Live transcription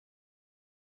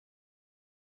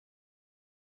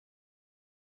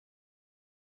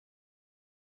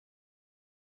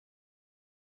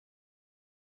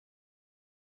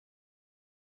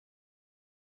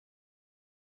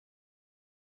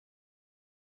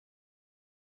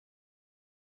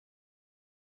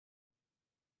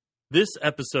This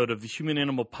episode of the Human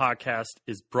Animal Podcast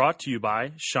is brought to you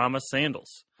by Shama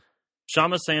Sandals.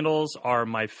 Shama Sandals are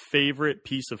my favorite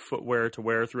piece of footwear to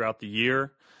wear throughout the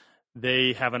year.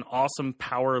 They have an awesome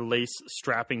power lace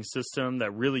strapping system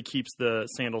that really keeps the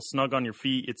sandal snug on your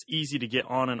feet. It's easy to get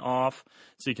on and off,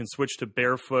 so you can switch to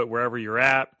barefoot wherever you're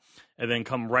at and then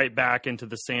come right back into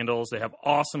the sandals. They have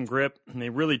awesome grip, and they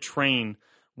really train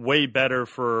way better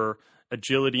for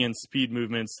agility and speed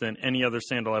movements than any other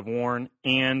sandal I've worn,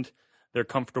 and they're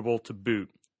comfortable to boot.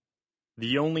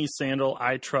 The only sandal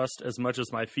I trust as much as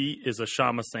my feet is a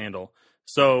Shama sandal.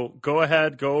 So go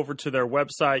ahead, go over to their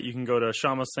website. You can go to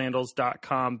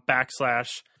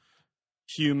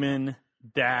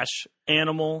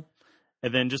shamasandals.com/human-animal,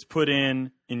 and then just put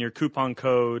in your coupon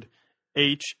code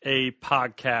HA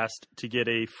Podcast to get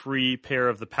a free pair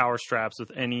of the power straps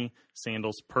with any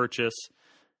sandals purchase.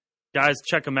 Guys,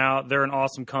 check them out. They're an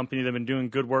awesome company. They've been doing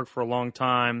good work for a long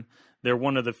time. They're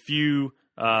one of the few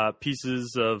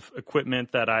pieces of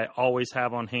equipment that I always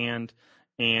have on hand,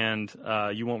 and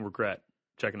you won't regret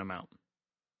checking them out.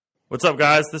 What's up,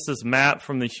 guys? This is Matt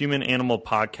from the Human Animal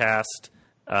Podcast.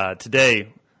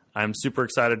 Today, I'm super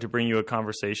excited to bring you a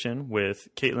conversation with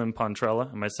Caitlin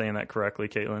Pontrella. Am I saying that correctly,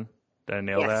 Caitlin? Did I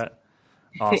nail that?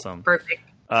 Awesome. Perfect.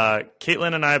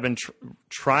 Caitlin and I have been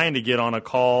trying to get on a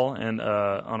call and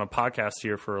on a podcast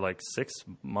here for like 6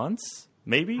 months,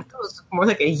 maybe? I thought it was more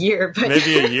like a year. But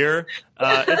maybe a year.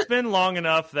 It's been long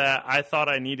enough that I thought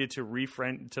I needed to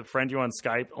friend you on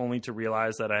Skype, only to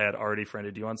realize that I had already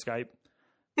friended you on Skype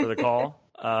for the call.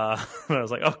 I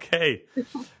was like, okay.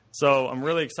 So I'm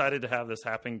really excited to have this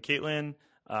happen. Caitlin,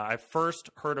 I first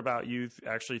heard about you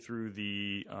actually through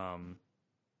the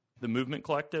Movement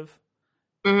Collective.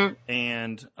 Mm-hmm.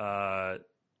 And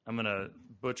I'm gonna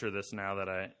butcher this now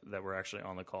that we're actually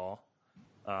on the call.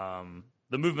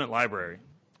 The Movement Library,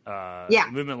 the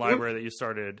Movement Library that you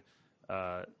started.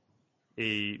 A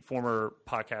former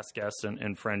podcast guest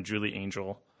and friend, Julie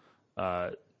Angel,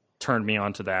 turned me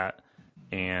on to that,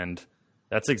 and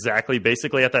that's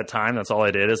basically at that time. That's all I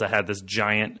did is I had this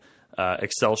giant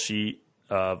Excel sheet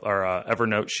or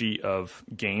Evernote sheet of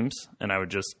games, and I would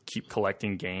just keep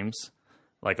collecting games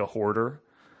like a hoarder.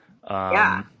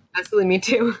 Yeah, absolutely. Me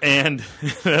too. And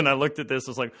then I looked at this,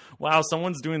 I was like, wow,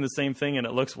 someone's doing the same thing and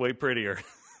it looks way prettier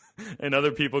and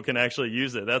other people can actually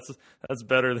use it. That's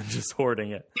better than just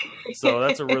hoarding it. So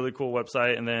that's a really cool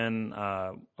website. And then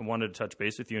I wanted to touch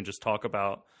base with you and just talk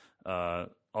about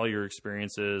all your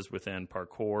experiences within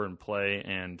parkour and play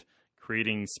and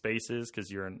creating spaces,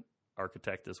 because you're an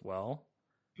architect as well.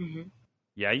 Mm-hmm.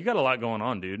 Yeah, you got a lot going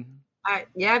on, dude.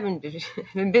 I've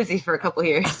been busy for a couple of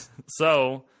years.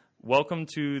 So welcome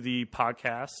to the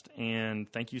podcast,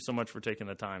 and thank you so much for taking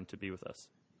the time to be with us.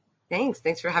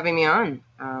 Thanks for having me on.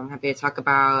 I'm happy to talk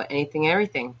about anything and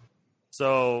everything.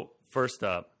 So first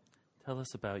up, tell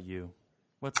us about you.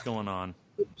 What's going on?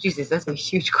 Jesus, that's a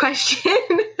huge question.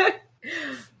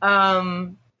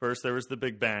 First, there was the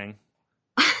Big Bang.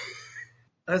 I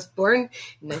was born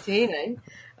in 1989.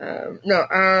 I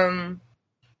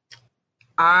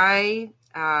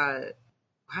don't know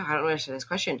how to answer this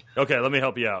question. Okay, let me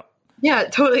help you out. Yeah,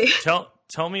 totally.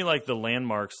 Tell me like the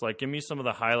landmarks. Like, give me some of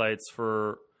the highlights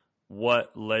for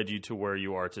what led you to where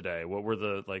you are today. What were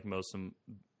the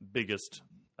biggest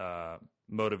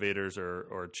motivators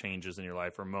or changes in your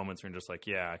life, or moments where you're just like,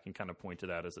 yeah, I can kind of point to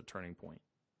that as a turning point.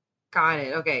 Got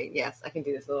it. Okay. Yes, I can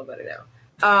do this a little better now.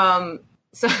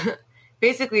 So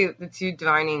basically, the two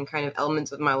defining kind of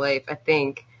elements of my life, I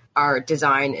think, are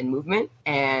design and movement,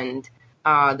 and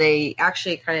they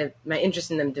actually my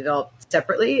interest in them developed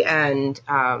separately and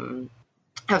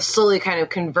have slowly kind of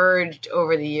converged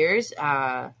over the years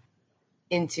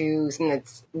into something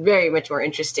that's very much more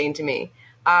interesting to me.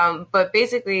 But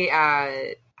basically,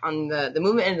 on the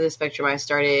movement end of the spectrum, I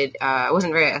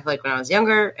wasn't very athletic when I was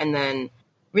younger, and then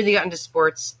really got into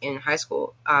sports in high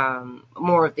school,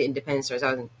 more of the independent sports.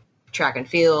 I was in track and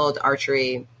field,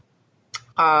 archery.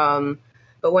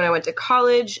 But when I went to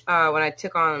college, when I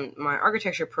took on my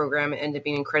architecture program, it ended up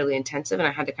being incredibly intensive, and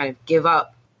I had to kind of give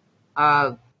up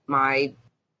my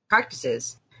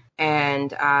practices, and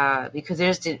because it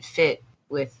just didn't fit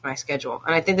with my schedule.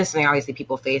 And I think this is something obviously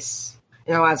people face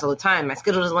in their lives all the time. My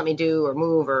schedule doesn't let me do or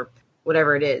move or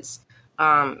whatever it is.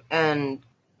 And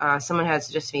someone had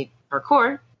suggested me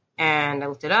parkour, and I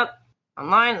looked it up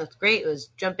online. It looked great. It was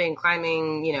jumping,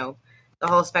 climbing, the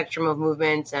whole spectrum of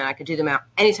movements, and I could do them out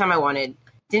anytime I wanted.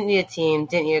 Didn't need a team,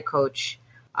 didn't need a coach.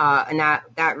 And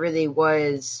that really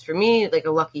was, for me, like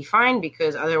a lucky find,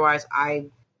 because otherwise I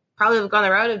probably would have gone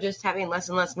the route of just having less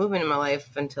and less movement in my life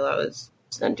until I was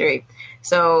sedentary.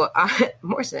 So,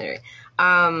 more sedentary.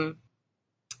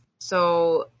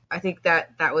 So I think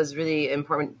that was really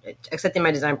important. Accepting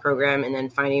my design program and then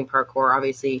finding parkour,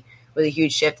 obviously, was a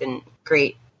huge shift and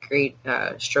great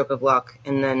stroke of luck.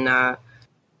 And then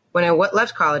when I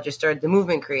left college, I started the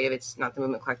Movement Creative. It's not the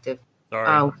Movement Collective.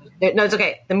 Sorry. No, it's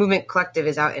okay. The Movement Collective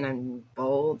is out in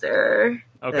Boulder.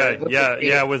 Okay.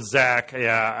 Yeah, with Zach.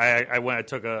 Yeah, I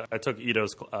took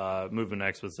Ito's Movement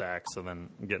X with Zach, so then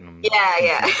I'm getting him.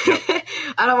 Yeah. Yep.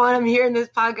 I don't want him hearing this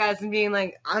podcast and being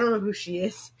like, I don't know who she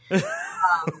is.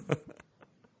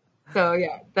 So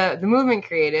yeah, the Movement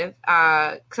Creative,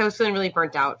 because I was feeling really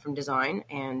burnt out from design,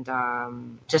 and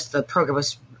just the program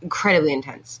was incredibly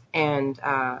intense. And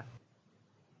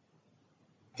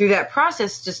through that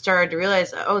process, just started to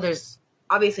realize, there's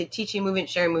obviously teaching movement,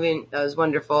 sharing movement. That was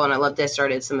wonderful, and I loved it. I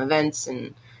started some events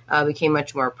and became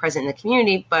much more present in the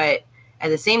community. But at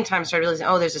the same time, started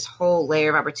realizing, there's this whole layer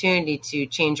of opportunity to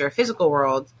change our physical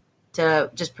world,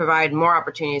 to just provide more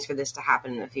opportunities for this to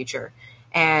happen in the future.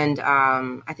 And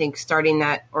I think starting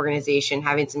that organization,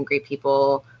 having some great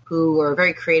people who are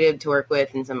very creative to work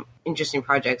with and some interesting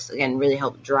projects, again, really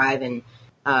helped drive and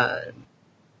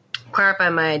clarify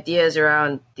my ideas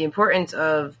around the importance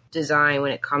of design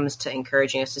when it comes to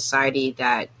encouraging a society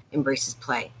that embraces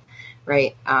play,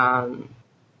 right? And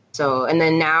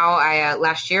then now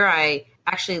last year, I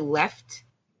actually left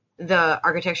the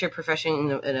architecture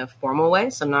profession in a formal way.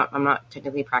 So I'm not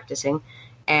technically practicing.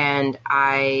 And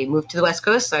I moved to the West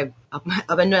Coast. So I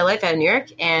up into my life out of New York,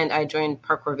 and I joined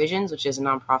Parkour Visions, which is a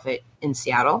nonprofit in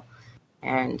Seattle.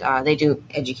 And they do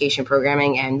education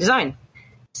programming and design.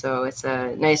 So it's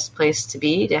a nice place to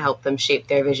be to help them shape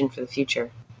their vision for the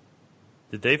future.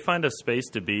 Did they find a space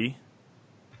to be?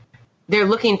 They're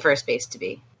looking for a space to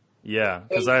be. Yeah,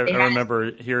 because I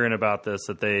remember hearing about this,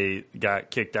 that they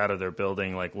got kicked out of their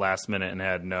building like last minute and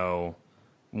had no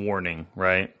warning,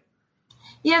 right?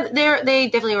 Yeah, they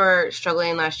definitely were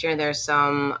struggling last year. There's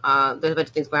a bunch of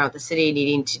things going on with the city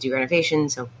needing to do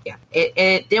renovations. So yeah,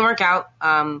 it didn't work out.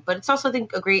 But it's also, I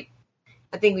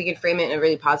think we can frame it in a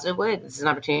really positive way. This is an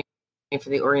opportunity for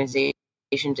the organization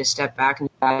to step back and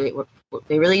evaluate what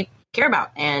they really care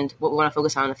about and what we want to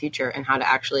focus on in the future, and how to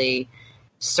actually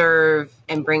serve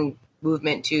and bring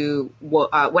movement to what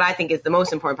I think is the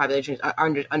most important populations,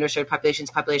 underserved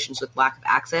populations with lack of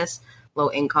access,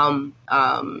 low income.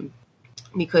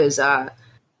 Because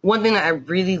one thing that I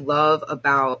really love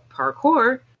about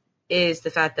parkour is the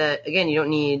fact that, again, you don't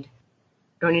need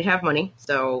to have money,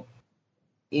 so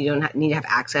you don't need to have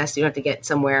access. You don't have to get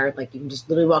somewhere. Like, you can just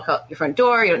literally walk out your front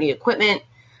door. You don't need equipment.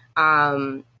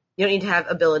 You don't need to have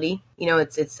ability.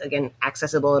 It's again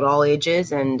accessible at all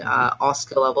ages and all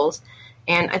skill levels.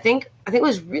 And I think it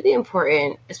was really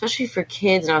important, especially for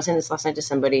kids. And I was saying this last night to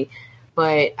somebody,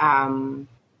 but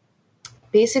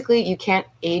basically you can't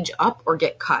age up or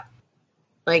get cut.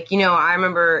 Like, I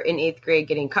remember in 8th grade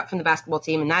getting cut from the basketball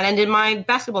team, and that ended my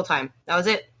basketball time. That was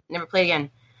it. Never played again.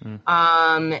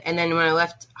 And then when I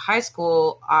left high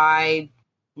school, I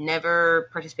never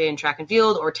participated in track and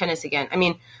field or tennis again. I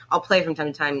mean, I'll play from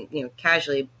time to time,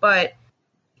 casually, but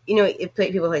if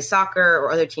people play soccer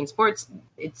or other team sports,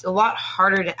 it's a lot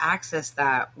harder to access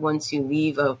that once you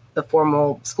leave the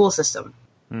formal school system.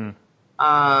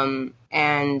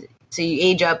 And so you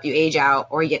age up, you age out,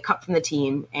 or you get cut from the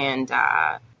team. And,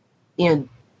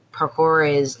 parkour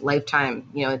is lifetime.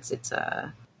 It's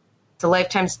a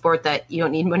lifetime sport that you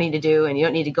don't need money to do, and you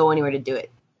don't need to go anywhere to do it,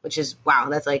 which is, wow,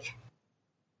 that's like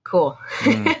cool.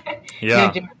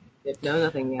 Yeah. No,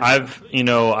 nothing. Yeah.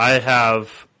 I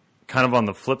have kind of on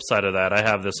the flip side of that, I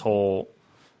have this whole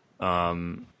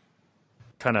kind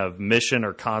of mission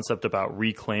or concept about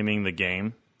reclaiming the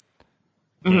game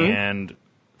and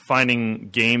finding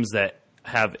games that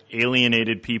have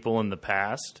alienated people in the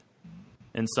past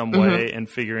in some way and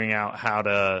figuring out how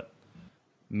to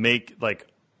make, like,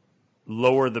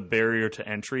 lower the barrier to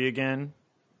entry again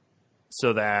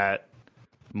so that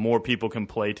more people can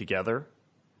play together.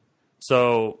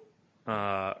 So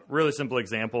really simple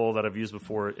example that I've used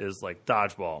before is like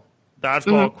dodgeball.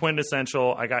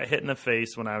 Quintessential. I got hit in the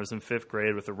face when I was in 5th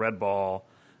grade with a red ball.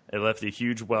 It left a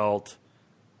huge welt.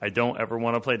 I don't ever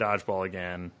want to play dodgeball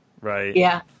again, right?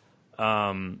 Yeah.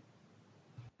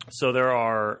 So there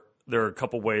are a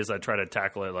couple ways I try to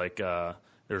tackle it. Like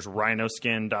there's rhino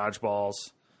skin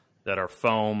dodgeballs that are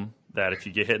foam, that if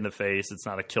you get hit in the face, it's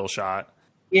not a kill shot.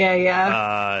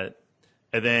 Yeah.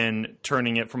 And then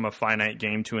turning it from a finite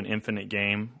game to an infinite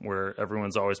game where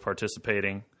everyone's always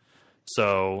participating.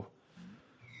 So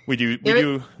we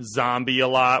do zombie a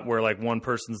lot, where like one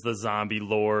person's the zombie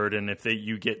lord, and if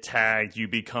you get tagged, you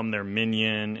become their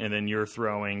minion, and then you're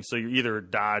throwing. So you're either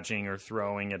dodging or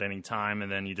throwing at any time,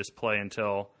 and then you just play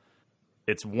until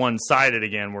it's one-sided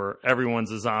again, where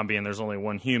everyone's a zombie and there's only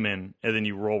one human, and then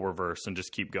you roll reverse and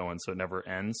just keep going so it never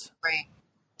ends. Right.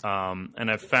 And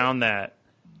I've found that,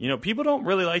 people don't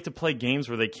really like to play games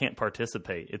where they can't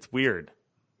participate. It's weird.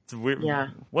 It's weird. Yeah.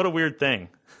 What a weird thing.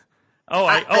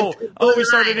 We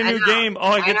started a new game.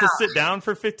 Oh, I get to sit down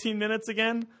for 15 minutes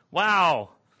again? Wow.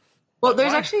 Well,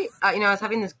 there's actually, I was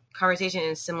having this conversation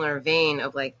in a similar vein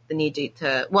of like the need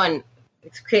to one,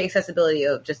 create accessibility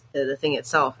of just the thing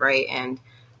itself, right? And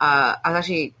I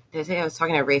was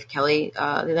talking to Rafe Kelly the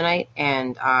other night,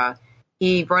 and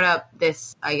he brought up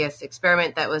this, I guess,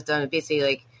 experiment that was done basically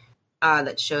like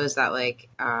that shows that like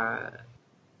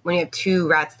when you have two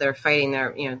rats that are fighting,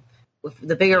 they're with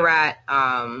the bigger rat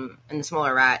and the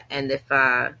smaller rat, and if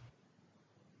the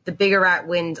bigger rat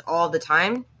wins all the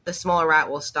time, the smaller rat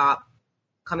will stop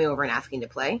coming over and asking to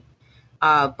play.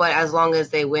 But as long as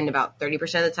they win about 30% of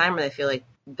the time, or they feel like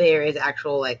there is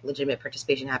actual like legitimate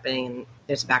participation happening and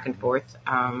there's back and forth,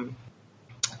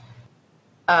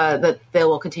 that they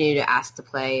will continue to ask to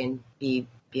play and be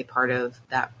a part of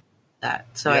that.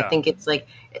 So I think it's like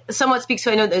somewhat speaks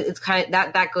to, I know that it's kind of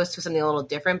that goes to something a little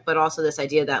different, but also this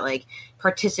idea that like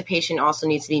participation also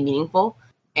needs to be meaningful,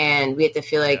 and we have to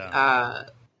feel like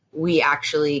we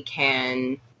actually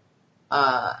can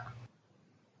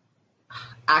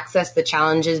access the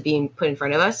challenges being put in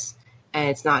front of us, and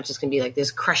it's not just gonna be like this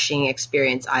crushing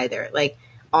experience either. Like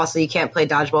also you can't play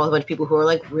dodgeball with a bunch of people who are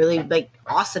like really like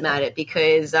awesome at it,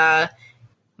 because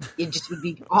it just would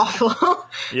be awful.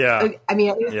 Yeah. I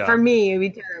mean, at least for me, it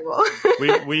would be terrible.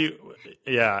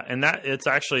 And that it's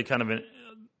actually kind of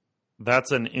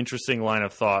that's an interesting line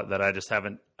of thought that I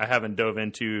haven't dove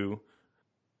into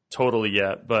totally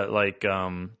yet. But like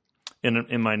in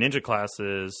my ninja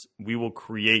classes, we will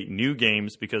create new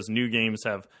games because new games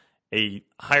have a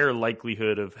higher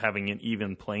likelihood of having an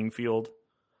even playing field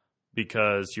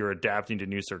because you're adapting to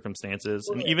new circumstances.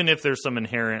 And even if there's some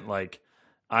inherent like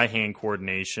eye-hand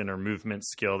coordination or movement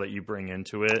skill that you bring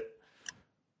into it.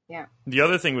 Yeah. The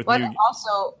other thing with go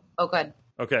ahead.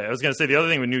 Okay, I was going to say the other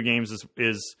thing with new games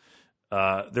is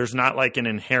there's not like an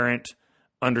inherent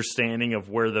understanding of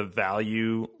where the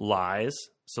value lies.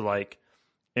 So like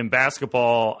in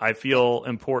basketball, I feel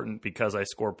important because I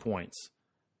score points.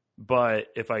 But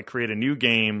if I create a new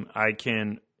game, I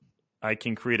can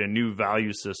create a new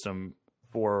value system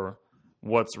for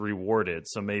what's rewarded.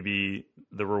 So maybe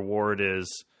the reward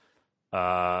is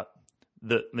like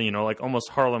almost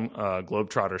Harlem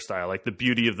Globetrotter style, like the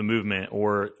beauty of the movement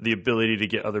or the ability to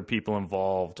get other people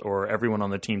involved or everyone on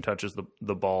the team touches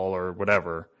the ball or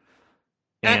whatever,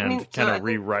 and kind of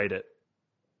rewrite it.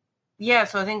 Yeah,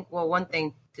 so I think one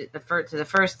thing to the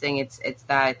first thing, it's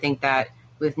that I think that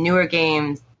with newer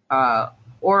games,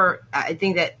 or I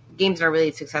think that games that are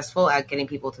really successful at getting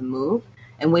people to move,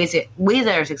 and ways that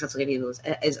are successful at getting people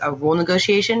is a rule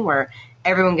negotiation where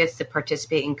everyone gets to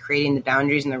participate in creating the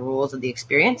boundaries and the rules of the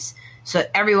experience, so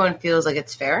that everyone feels like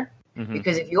it's fair. Mm-hmm.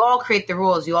 Because if you all create the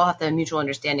rules, you all have to have a mutual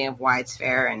understanding of why it's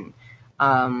fair, and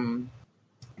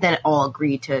then all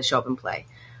agree to show up and play.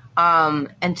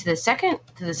 And to the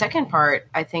second part,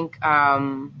 I think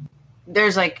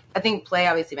there's like, I think play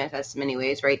obviously manifests in many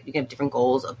ways, right? You can have different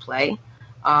goals of play.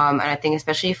 And I think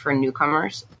especially for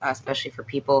newcomers, especially for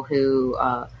people who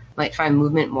might find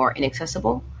movement more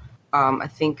inaccessible, I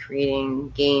think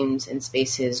creating games and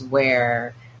spaces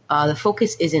where the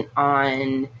focus isn't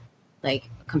on like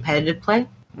competitive play,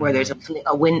 where there's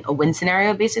a win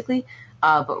scenario basically,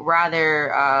 but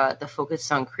rather the focus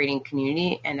is on creating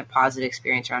community and a positive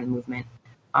experience around movement.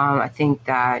 I think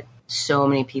that so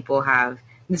many people have,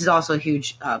 this is also a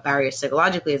huge barrier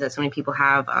psychologically, is that so many people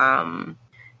have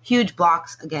huge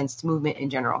blocks against movement in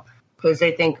general, because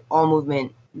they think all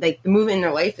movement, like the movement in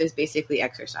their life is basically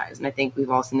exercise. And I think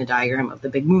we've all seen the diagram of the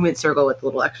big movement circle with the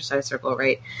little exercise circle,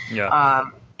 right? Yeah.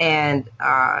 And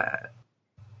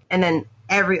then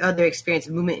every other experience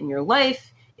of movement in your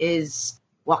life is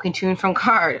walking to and from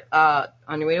car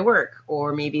on your way to work,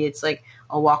 or maybe it's like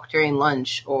a walk during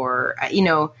lunch, or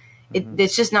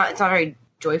it's just not, it's not very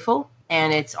joyful,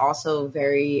 and it's also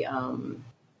very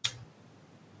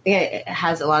it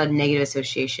has a lot of negative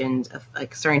associations of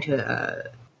like starting to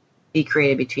be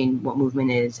created between what movement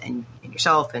is and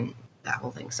yourself and that whole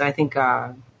thing. So I think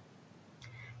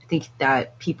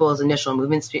that people's initial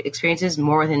movement experiences,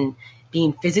 more than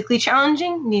being physically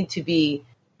challenging, need to be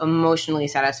emotionally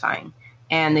satisfying,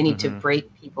 and they need to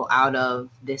break people out of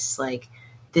this, like,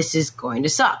 this is going to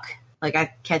suck. Like,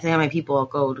 I can't tell you how many people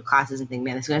go to classes and think,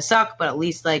 man, this is going to suck, but at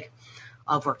least like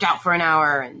I've worked out for an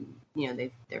hour, and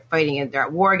they're fighting it. They're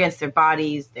at war against their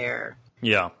bodies. This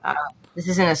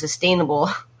isn't a sustainable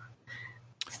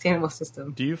sustainable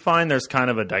system. Do you find there's kind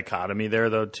of a dichotomy there,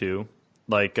 though, too?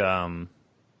 Like, I'm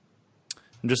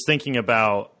just thinking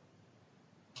about,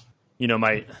 you know,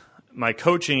 my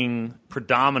coaching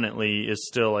predominantly is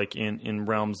still like in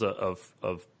realms of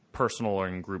personal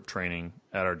and group training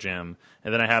at our gym.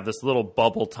 And then I have this little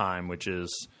bubble time, which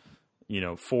is, you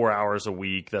know, 4 hours a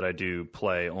week that I do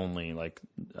play only, like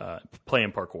play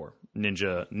and parkour,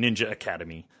 Ninja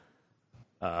Academy.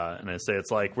 And I say it's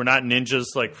like, we're not ninjas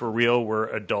like for real. We're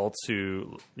adults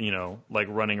who, you know, like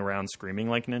running around screaming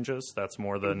like ninjas. That's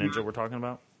more the ninja we're talking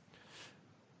about.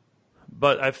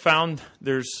 But I've found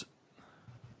there's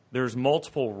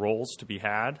multiple roles to be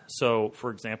had. So, for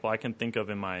example, I can think of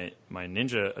in my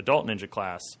adult ninja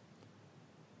class,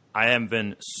 I have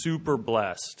been super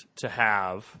blessed to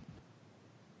have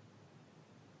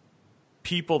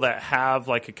people that have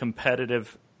like a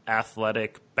competitive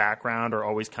athletic background, or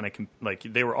always kind of like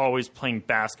they were always playing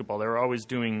basketball. They were always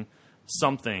doing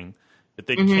something, but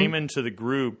they came into the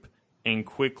group and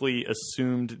quickly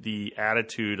assumed the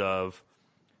attitude of,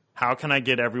 how can I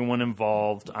get everyone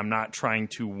involved? I'm not trying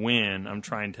to win. I'm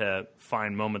trying to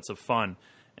find moments of fun.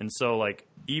 And so, like,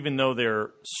 even though they're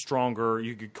stronger,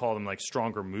 you could call them like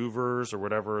stronger movers or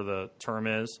whatever the term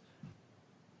is.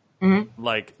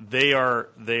 Like they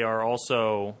are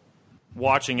also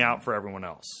watching out for everyone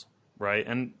else, right?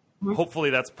 And hopefully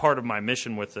that's part of my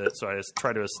mission with it. So I just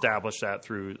try to establish that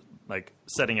through like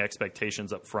setting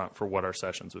expectations up front for what our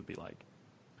sessions would be like.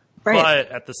 Right.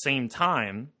 But at the same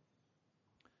time,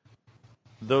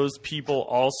 those people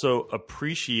also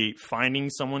appreciate finding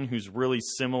someone who's really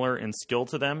similar in skill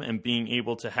to them and being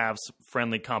able to have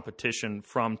friendly competition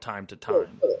from time to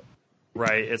time.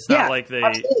 Right? It's not like they...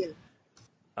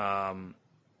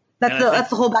 That's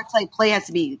the whole back to like play has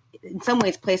to be, in some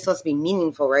ways, play still has to be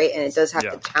meaningful, right? And it does have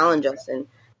to challenge us. And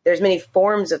there's many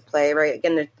forms of play, right?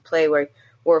 Again, there's the play where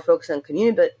we're focused on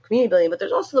community building, but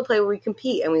there's also the play where we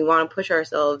compete and we want to push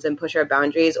ourselves and push our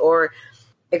boundaries, or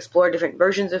explore different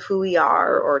versions of who we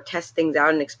are, or test things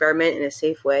out and experiment in a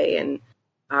safe way. And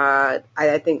I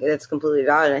think that's completely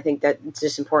valid. And I think that it's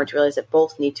just important to realize that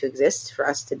both need to exist for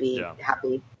us to be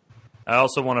happy. I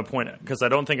also want to point out, because I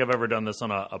don't think I've ever done this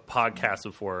on a podcast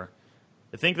before.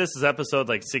 I think this is episode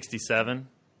like 67.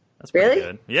 That's pretty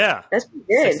good. Yeah. That's pretty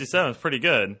good. 67 is pretty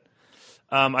good.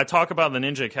 I talk about the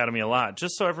Ninja Academy a lot,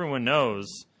 just so everyone knows.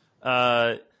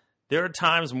 There are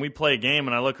times when we play a game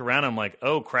and I look around and I'm like,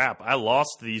 oh, crap, I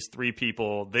lost these 3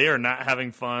 people. They are not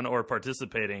having fun or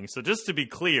participating. So just to be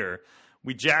clear,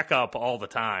 we jack up all the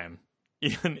time,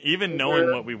 even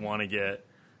knowing what we want to get.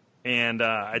 And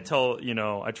I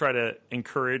try to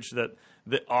encourage that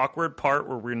the awkward part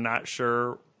where we're not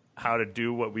sure how to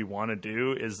do what we want to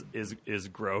do is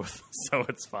growth. So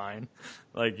it's fine.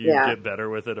 Like you get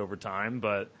better with it over time.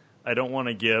 But I don't want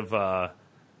to give,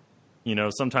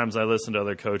 sometimes I listen to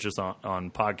other coaches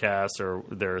on podcasts or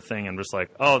their thing and just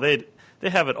like, oh, they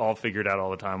have it all figured out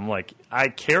all the time. I'm like, I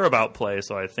care about play,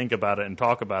 so I think about it and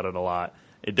talk about it a lot.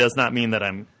 It does not mean that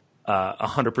I'm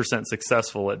 100%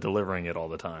 successful at delivering it all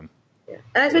the time. Yeah.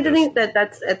 And I think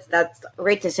that's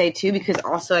great to say too, because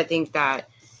also I think that,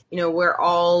 we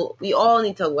all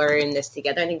need to learn this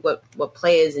together. I think what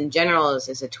play is in general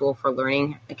is a tool for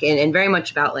learning, and very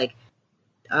much about like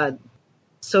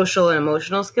social and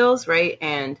emotional skills, right?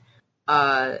 And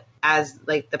as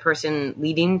like the person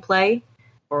leading play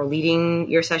or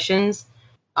leading your sessions,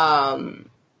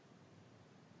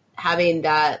 having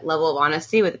that level of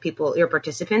honesty with the people, your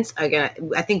participants.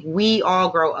 Again, I think we all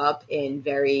grow up in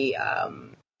very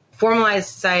formalized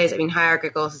societies.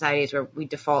 Hierarchical societies where we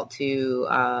default to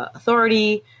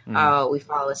authority. We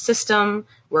follow a system.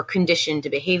 We're conditioned to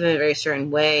behave in a very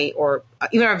certain way, or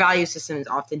even our value system is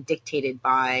often dictated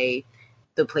by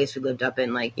the place we lived up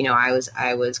in. Like,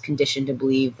 I was conditioned to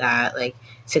believe that like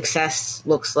success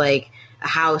looks like a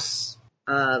house,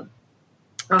 a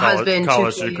husband,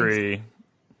 college degree.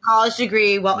 College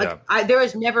degree. Well, there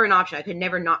was never an option. I could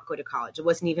never not go to college. It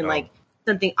wasn't even like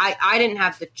something I didn't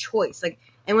have the choice. Like,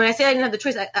 and when I say I didn't have the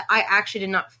choice, I actually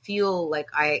did not feel like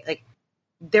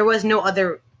there was no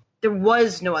other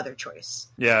choice.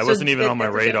 Yeah, it wasn't even on my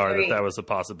radar that was a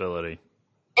possibility.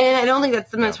 And I don't think that's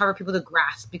sometimes hard for people to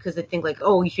grasp, because they think like,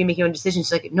 oh, you should make your own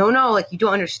decisions. Like, no, like you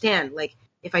don't understand. Like,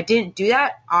 if I didn't do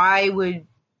that, I would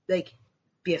like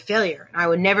be a failure. I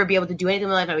would never be able to do anything in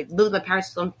my life. I would live with my parents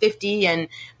until I'm 50 and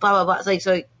blah, blah, blah. It's like,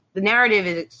 so the narrative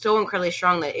is so incredibly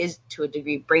strong that it is to a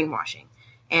degree brainwashing.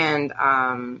 And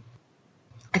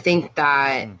I think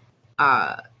that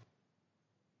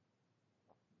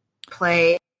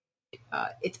play,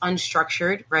 it's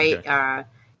unstructured, right? Okay.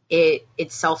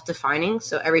 it's self-defining.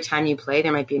 So every time you play,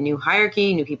 there might be a new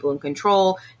hierarchy, new people in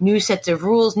control, new sets of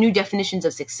rules, new definitions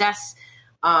of success.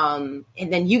 And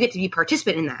then you get to be a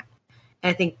participant in that. And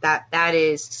I think that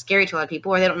is scary to a lot of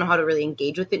people, or they don't know how to really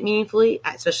engage with it meaningfully,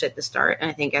 especially at the start.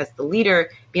 And I think as the leader,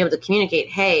 being able to communicate,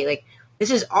 hey, like, this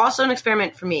is also an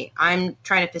experiment for me. I'm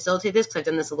trying to facilitate this because I've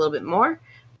done this a little bit more.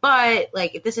 But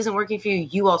like, if this isn't working for you,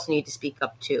 you also need to speak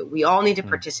up too. We all need to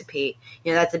participate.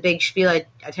 That's a big spiel I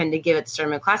tend to give at the start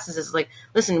of my classes is like,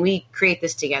 listen, we create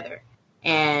this together.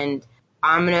 And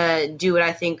I'm going to do what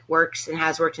I think works and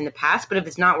has worked in the past. But if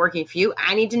it's not working for you,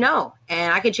 I need to know.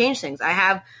 And I can change things. I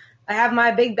have my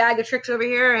big bag of tricks over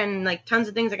here and like tons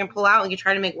of things I can pull out and you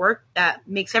try to make work that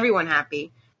makes everyone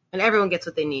happy and everyone gets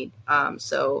what they need. I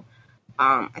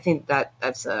think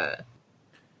that's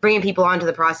bringing people onto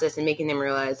the process and making them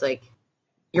realize like,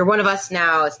 you're one of us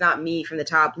now. It's not me from the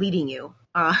top leading you,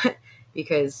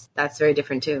 because that's very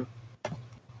different too.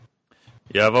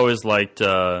 Yeah. I've always liked,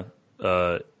 Ito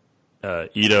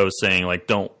saying like,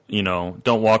 don't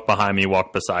walk behind me,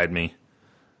 walk beside me.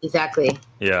 Exactly.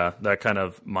 Yeah, that kind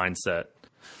of mindset.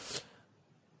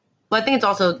 Well, I think it's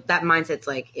also that mindset's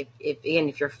like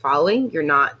if you're following, you're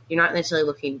not necessarily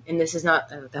looking. And this is not.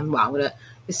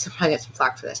 This is probably get some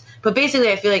flack for this, but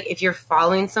basically, I feel like if you're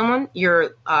following someone, you're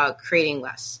creating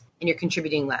less and you're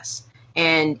contributing less,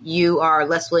 and you are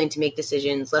less willing to make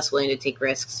decisions, less willing to take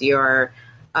risks. You're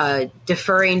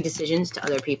deferring decisions to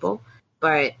other people.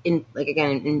 But in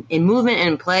movement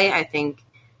and play, I think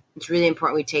it's really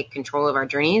important we take control of our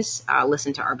journeys,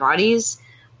 listen to our bodies,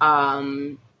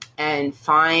 and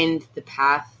find the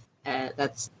path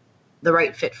that's the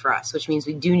right fit for us, which means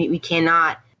we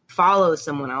cannot follow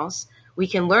someone else. We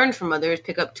can learn from others,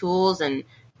 pick up tools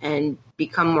and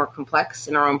become more complex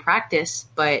in our own practice.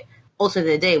 But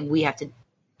ultimately, the day we have to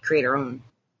create our own.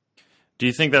 Do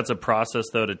you think that's a process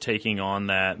though, to taking on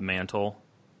that mantle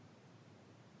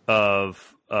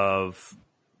of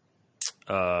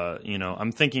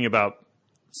I'm thinking about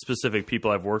specific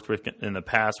people I've worked with in the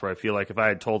past where I feel like if I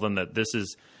had told them that this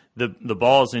is the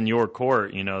ball's in your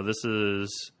court, this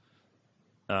is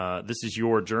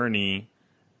your journey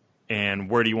and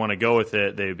where do you want to go with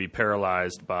it? They would be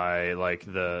paralyzed by like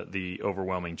the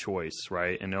overwhelming choice.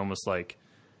 Right. And almost like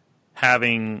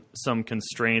having some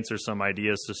constraints or some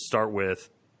ideas to start with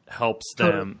helps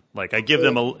them. Like I give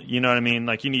them you know what I mean?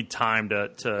 Like you need time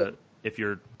to if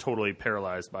you're totally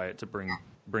paralyzed by it to bring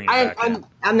it back in.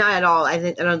 I'm not at all.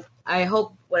 I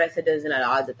hope what I said isn't at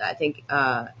odds with that. I think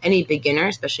any beginner,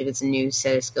 especially if it's a new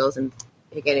set of skills, and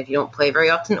again, if you don't play very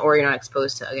often or you're not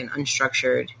exposed to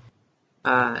unstructured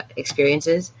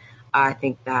experiences, I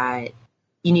think that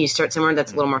you need to start somewhere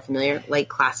that's a little more familiar, like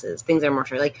classes, things that are more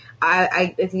familiar. Like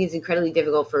I think it's incredibly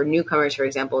difficult for newcomers, for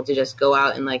example, to just go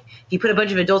out and like if you put a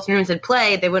bunch of adults in rooms and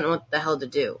play, they wouldn't know what the hell to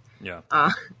do. Yeah.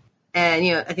 And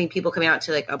I think people coming out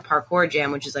to like a parkour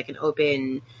jam, which is like an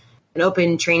open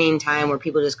training time where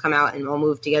people just come out and all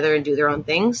move together and do their own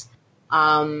things.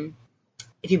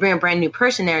 If you bring a brand new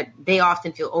person there, they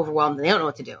often feel overwhelmed and they don't know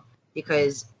what to do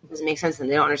because it doesn't make sense to them.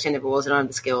 They don't understand the rules. They don't have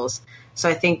the skills. So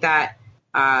I think that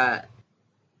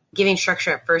giving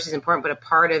structure at first is important, but a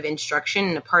part of instruction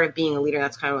and a part of being a leader,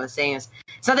 that's kind of what I was saying, is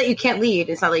it's not that you can't lead,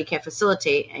 it's not that you can't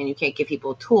facilitate and you can't give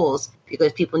people tools,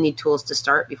 because people need tools to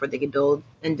start before they can build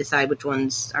and decide which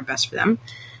ones are best for them.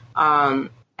 I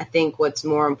think what's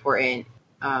more important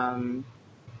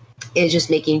is just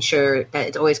making sure that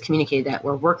it's always communicated that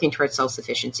we're working towards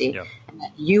self-sufficiency, and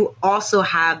that you also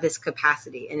have this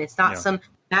capacity, and it's not some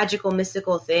magical,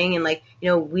 mystical thing. And like,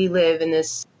 we live in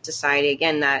this society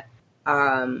again that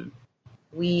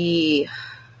we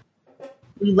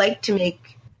like to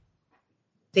make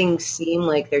things seem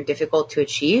like they're difficult to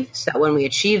achieve, so that when we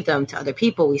achieve them to other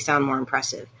people, we sound more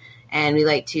impressive. And we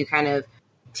like to kind of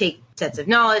take sets of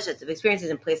knowledge, sets of experiences,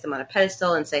 and place them on a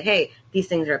pedestal and say, hey, these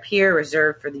things are up here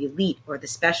reserved for the elite or the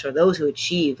special, or those who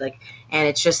achieve. Like, and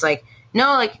it's just like,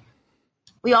 no, like,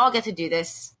 we all get to do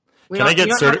this. Can I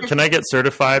get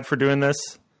certified for doing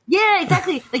this? Yeah,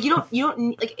 exactly. Like you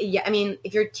don't like. Yeah, I mean,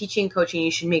 if you're teaching, coaching,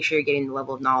 you should make sure you're getting the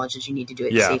level of knowledge that you need to do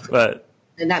it safely. But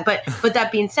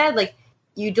that being said, like,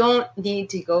 you don't need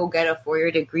to go get a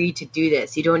 4-year degree to do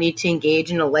this. You don't need to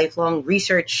engage in a lifelong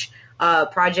research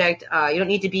project. You don't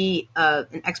need to be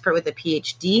an expert with a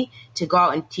PhD to go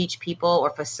out and teach people or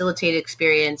facilitate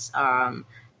experience.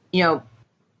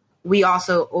 We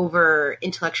also over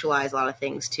intellectualize a lot of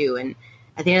things too, and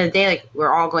at the end of the day, like,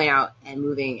 we're all going out and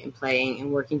moving and playing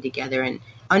and working together, and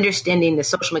understanding the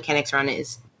social mechanics around it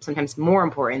is sometimes more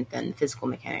important than the physical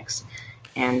mechanics.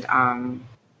 And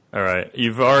all right,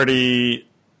 you've already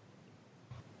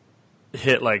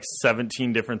hit like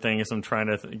 17 different things I'm trying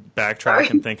to backtrack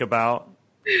and think about.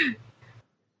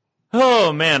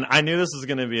 Oh man, I knew this was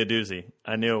going to be a doozy.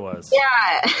 I knew it was.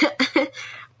 Yeah.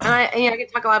 I can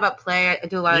talk a lot about play. I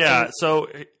do a lot of things. So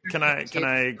can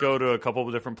I go to a couple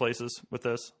of different places with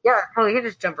this? Yeah, you can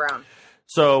just jump around.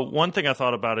 So one thing I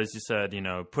thought about is you said,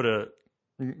 put a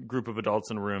group of adults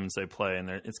in a room and say play, and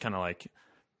it's kind of like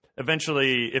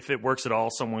eventually, if it works at all,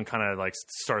 someone kind of like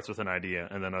starts with an idea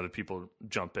and then other people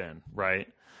jump in, right?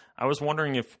 I was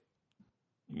wondering if,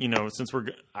 since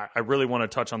I really want to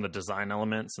touch on the design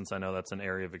element, since I know that's an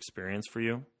area of experience for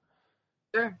you.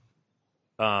 Sure.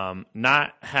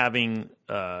 Not having,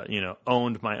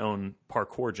 owned my own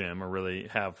parkour gym, or really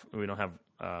we don't have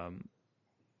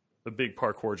a big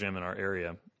parkour gym in our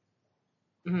area.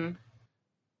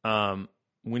 Mm-hmm.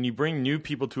 When you bring new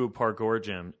people to a parkour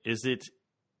gym, is it,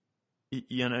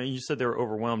 you said they were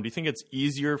overwhelmed. Do you think it's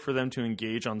easier for them to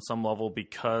engage on some level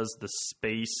because the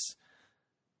space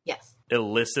yes.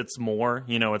 elicits more?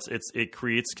 It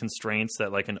creates constraints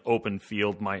that like an open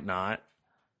field might not.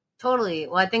 Totally.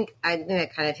 Well, I think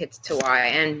that kind of hits to why.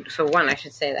 And for one, I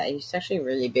should say that it's actually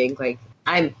really big. Like,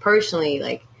 I'm personally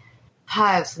like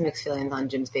have some mixed feelings on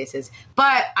gym spaces,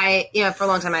 but for a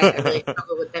long time I really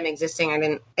struggled with them existing.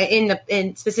 I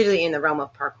didn't specifically in the realm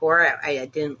of parkour. I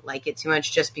didn't like it too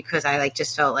much just because I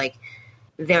just felt like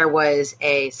there was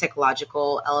a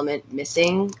psychological element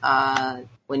missing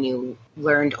when you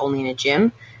learned only in a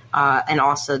gym. And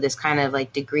also this kind of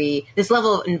like this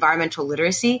level of environmental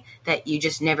literacy that you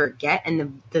just never get.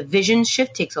 And the vision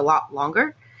shift takes a lot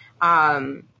longer.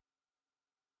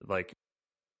 Like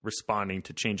responding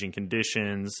to changing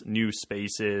conditions, new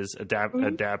spaces,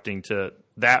 adapting to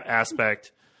that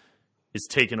aspect is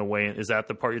taken away. Is that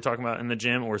the part you're talking about in the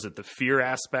gym, or is it the fear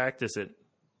aspect? Is it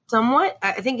somewhat?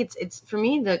 I think it's for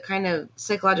me, the kind of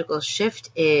psychological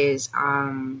shift is,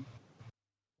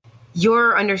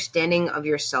 your understanding of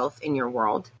yourself in your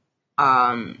world.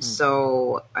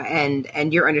 So,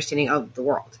 and your understanding of the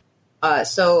world.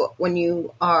 So when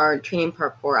you are training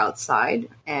parkour outside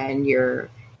and you're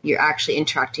actually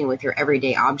interacting with your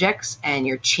everyday objects and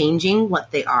you're changing what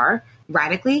they are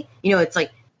radically, it's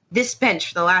like this bench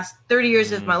for the last 30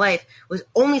 years of my life was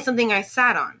only something I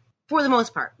sat on for the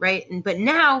most part. Right. But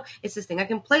now it's this thing I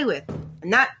can play with.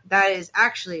 And that is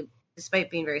actually, despite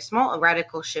being very small, a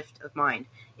radical shift of mind.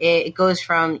 It goes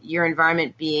from your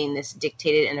environment being this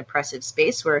dictated and oppressive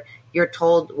space where you're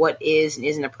told what is and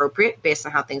isn't appropriate based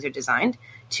on how things are designed,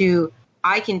 to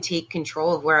I can take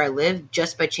control of where I live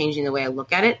just by changing the way I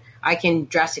look at it. I can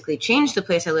drastically change the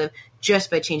place I live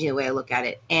just by changing the way I look at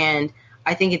it. And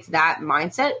I think it's that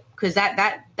mindset, because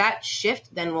that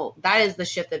shift that is the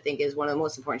shift I think is one of the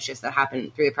most important shifts that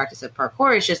happen through the practice of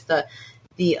parkour. It's just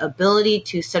the ability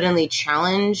to suddenly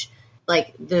challenge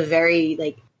like the very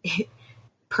like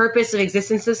purpose of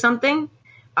existence of something,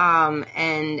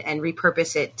 and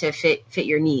repurpose it to fit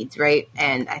your needs, right?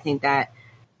 And I think that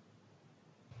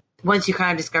once you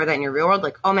kind of discover that in your real world,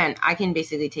 like, oh man, I can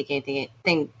basically take anything,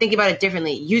 think about it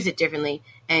differently, use it differently,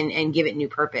 and give it new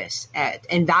purpose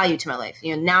and value to my life.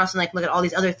 Now it's like, look at all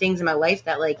these other things in my life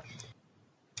that like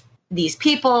these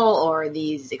people or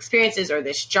these experiences or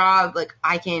this job, like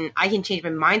I can change my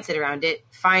mindset around it,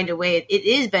 find a way it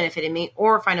is benefiting me,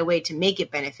 or find a way to make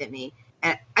it benefit me.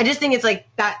 And I just think it's like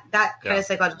that kind of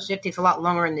psychological shift takes a lot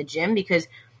longer in the gym, because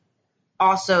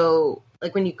also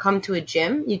like when you come to a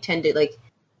gym, you tend to like,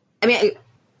 I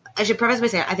should preface by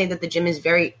saying I think that the gym is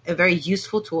a very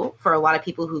useful tool for a lot of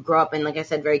people who grow up in, like I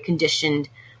said, very conditioned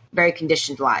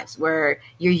lives where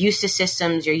you're used to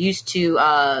systems, you're used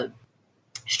to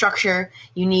structure.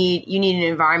 You need an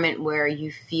environment where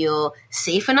you feel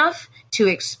safe enough to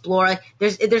explore. Like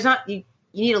there's not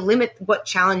you need to limit what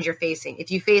challenge you're facing.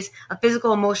 If you face a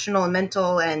physical, emotional, and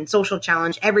mental and social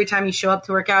challenge every time you show up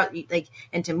to work out,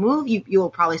 and to move, you will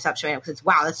probably stop showing up, because it's,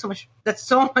 wow, that's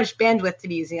so much bandwidth to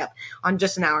be using up on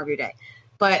just an hour of your day.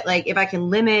 But like, if I can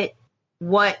limit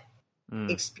what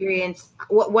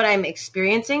what I'm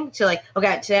experiencing to like,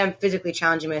 okay, today I'm physically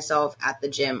challenging myself at the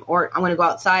gym, or I'm going to go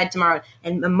outside tomorrow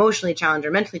and emotionally challenge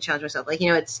or mentally challenge myself. Like,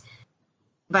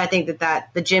 but I think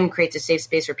that the gym creates a safe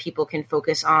space where people can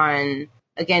focus on,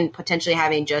 again, potentially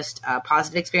having just a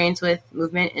positive experience with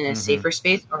movement in a safer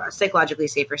space, or a psychologically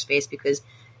safer space, because,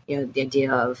 the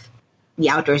idea of the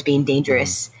outdoors being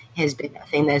dangerous has been a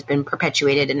thing that has been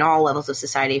perpetuated in all levels of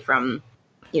society, from,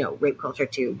 rape culture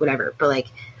to whatever. But like,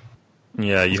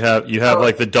 yeah, you have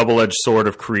like the double-edged sword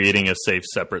of creating a safe,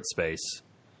 separate space.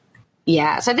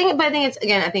 Yeah. So I think it's,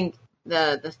 again, I think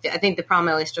the problem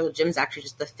I always struggle with gym is actually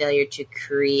just the failure to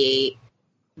create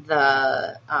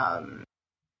the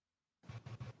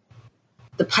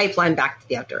pipeline back to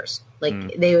the outdoors.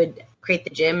 Like they would create the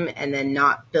gym and then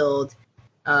not build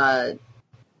a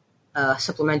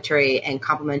supplementary and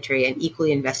complementary and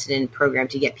equally invested in program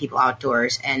to get people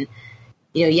outdoors. And,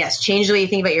 yes, change the way you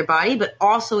think about your body, but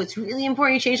also it's really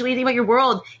important you change the way you think about your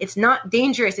world. It's not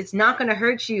dangerous. It's not going to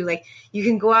hurt you. Like, you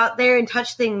can go out there and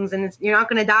touch things and you're not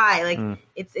going to die. Like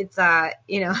it's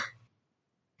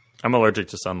I'm allergic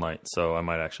to sunlight, so I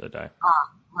might actually die.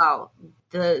 Wow.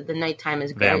 The nighttime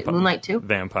is great. Moonlight too?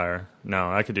 Vampire. No,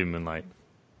 I could do moonlight.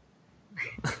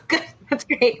 Good. That's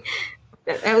great.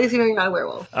 At least you're not a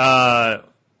werewolf.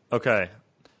 Okay.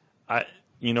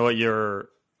 You know what? Your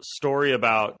story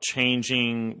about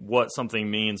changing what something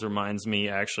means reminds me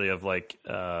actually of like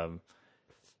one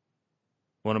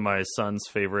of my son's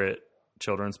favorite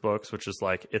children's books, which is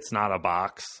like, It's Not a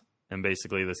Box. And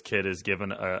basically this kid is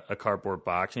given a cardboard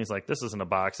box. And he's like, this isn't a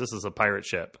box. This is a pirate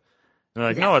ship. And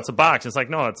they're like, no, it's a box. And it's like,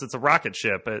 no, it's a rocket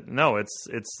ship. No,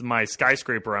 it's my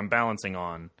skyscraper I'm balancing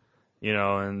on.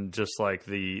 And just like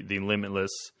the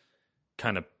limitless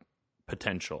kind of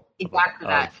potential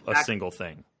of a single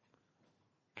thing.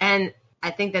 And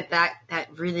I think that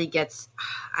really gets,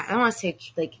 I don't want to say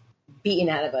like beaten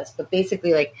out of us, but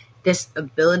basically like this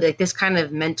ability, like this kind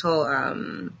of mental,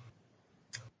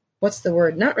 what's the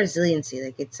word? Not resiliency.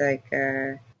 Like it's like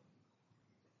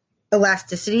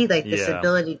elasticity, like this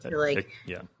ability to like,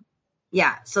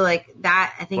 So like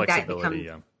that, I think that becomes,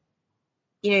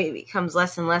 it becomes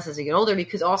less and less as you get older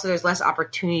because also there's less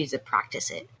opportunities to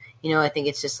practice it. I think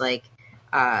it's just like,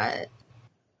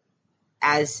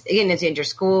 as in your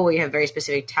school where you have very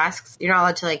specific tasks, you're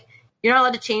not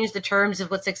allowed to change the terms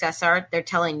of what success are. They're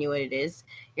telling you what it is.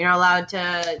 You're not allowed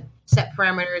to set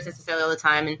parameters necessarily all the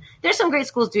time. And there's some great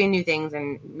schools doing new things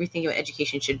and rethinking what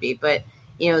education should be. But,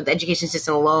 the education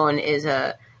system alone is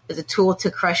a tool to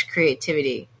crush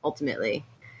creativity, ultimately.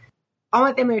 All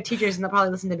my family are teachers, and they'll probably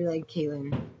listen to me like,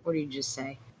 Kaylin, what did you just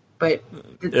say? But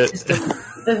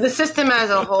the system as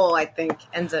a whole, I think,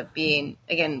 ends up being,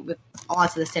 again, with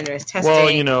lots of the standardized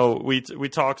testing. Well, we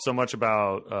talk so much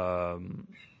about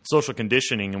social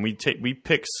conditioning, and we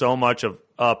pick so much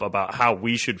up about how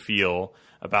we should feel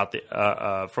about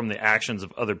from the actions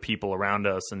of other people around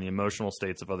us and the emotional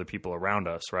states of other people around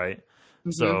us, right?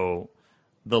 Mm-hmm. So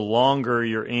the longer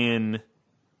you're in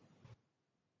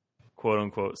quote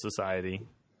unquote society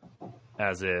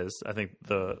as is, I think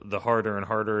the harder and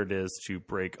harder it is to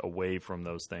break away from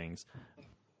those things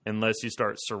unless you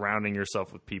start surrounding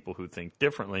yourself with people who think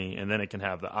differently, and then it can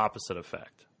have the opposite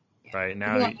effect. Right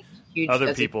now,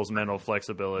 other people's mental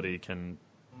flexibility can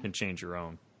change your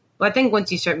own. Well, I think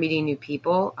once you start meeting new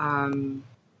people,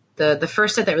 the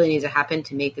first step that really needs to happen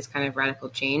to make this kind of radical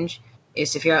change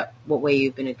is to figure out what way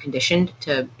you've been conditioned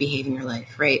to behave in your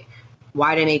life, right?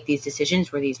 Why did I make these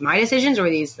decisions? Were these my decisions, or were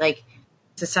these like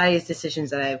society's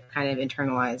decisions that I've kind of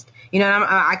internalized? And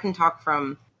I can talk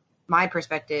from my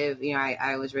perspective.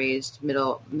 I was raised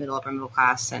upper middle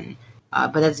class, and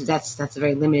but that's a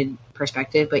very limited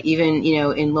perspective. But even,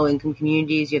 in low income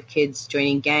communities, you have kids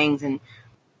joining gangs, and,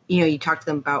 you talk to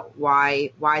them about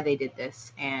why they did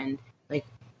this. And like,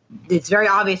 it's very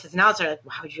obvious as an outsider, like,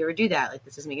 why would you ever do that? Like,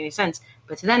 this doesn't make any sense.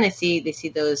 But to them, they see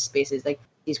those spaces, like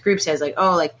these groups as like,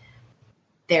 oh, like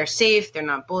they're safe, they're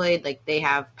not bullied, like they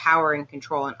have power and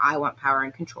control, and I want power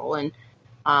and control. And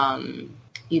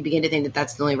you begin to think that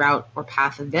that's the only route or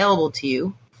path available to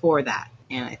you for that.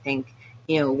 And I think,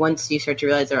 once you start to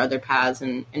realize there are other paths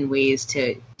and ways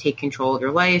to take control of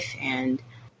your life, and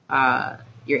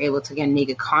you're able to, again, make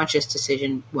a conscious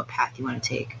decision what path you want to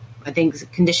take. I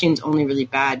think conditioning is only really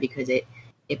bad because it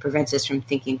prevents us from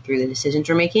thinking through the decisions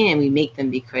we're making, and we make them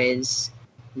because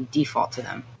we default to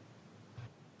them.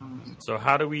 So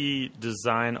how do we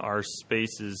design our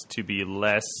spaces to be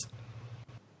less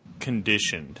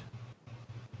conditioned?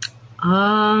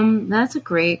 That's a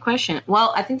great question.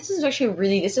 Well, I think this is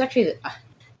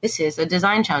a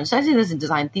design challenge. Actually, this is a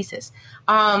design thesis.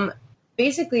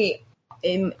 Basically,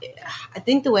 I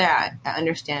think the way I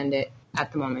understand it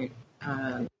at the moment,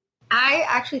 I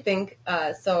actually think,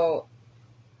 so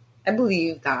I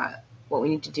believe that what we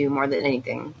need to do more than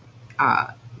anything,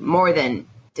 more than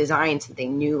design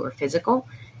something new or physical,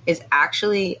 is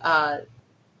actually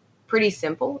pretty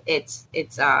simple. It's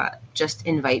just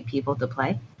invite people to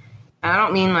play. And I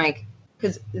don't mean like,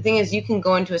 because the thing is, you can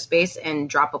go into a space and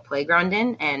drop a playground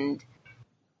in,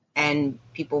 and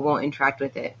people won't interact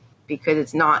with it because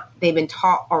it's not, they've been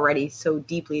taught already so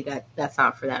deeply that that's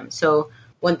not for them. So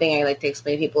one thing I like to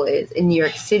explain to people is in New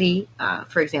York City,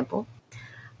 for example,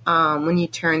 when you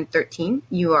turn 13,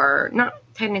 you are not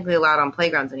technically allowed on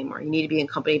playgrounds anymore. You need to be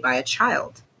accompanied by a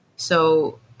child.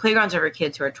 So playgrounds are for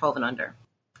kids who are 12 and under.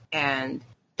 And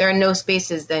there are no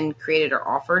spaces then created or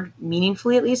offered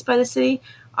meaningfully, at least by the city,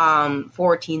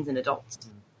 for teens and adults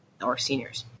or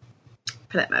seniors,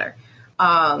 for that matter.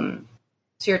 So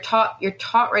you're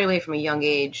taught right away from a young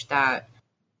age that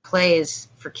play is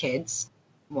for kids.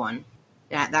 One,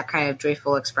 that kind of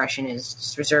joyful expression is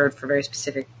just reserved for a very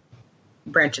specific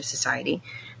branch of society,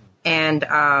 and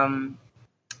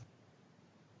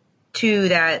two,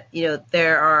 that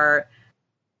there are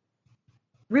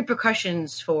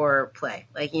repercussions for play.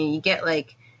 Like you get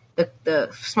like the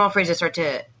small phrases start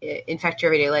to infect your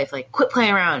everyday life, like quit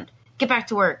playing around, get back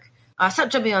to work, stop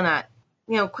jumping on that,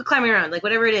 quit climbing around, like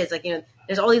whatever it is. Like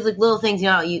there's all these like little things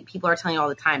people are telling you all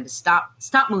the time to stop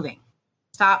moving,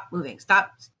 stop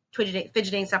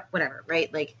fidgeting, stop whatever,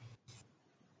 right? Like,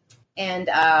 and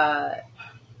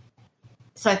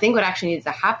so I think what actually needs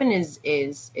to happen is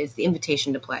the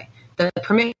invitation to play, the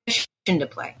permission to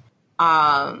play.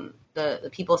 The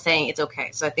people saying it's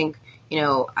okay. So I think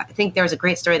there was a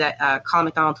great story that Colin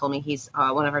McDonald told me. He's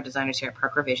one of our designers here at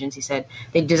Parkour Visions. He said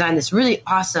they designed this really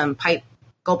awesome pipe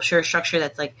sculpture structure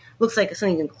that's like looks like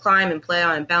something you can climb and play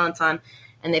on and balance on,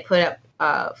 and they put it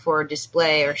up for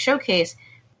display or showcase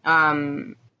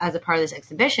as a part of this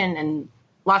exhibition. And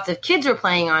lots of kids were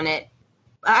playing on it.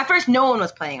 At first, no one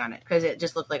was playing on it because it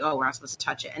just looked like, oh, we're not supposed to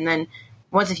touch it. And then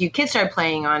once a few kids started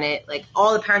playing on it, like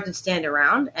all the parents would stand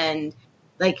around and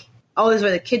like, oh, this is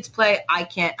where the kids play. I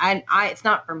can't. It's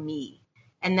not for me.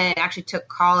 And then it actually took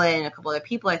Colin and a couple other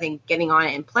people, I think, getting on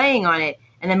it and playing on it.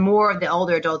 And then more of the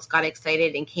older adults got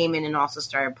excited and came in and also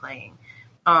started playing.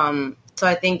 So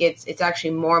I think it's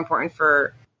actually more important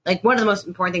for, like, one of the most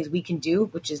important things we can do,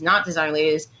 which is not design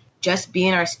related, is just be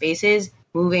in our spaces,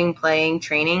 moving, playing,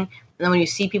 training. And then when you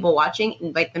see people watching,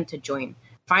 invite them to join.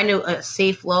 Find a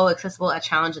safe, low, accessible, a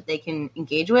challenge that they can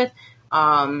engage with,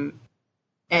 and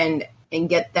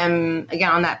get them,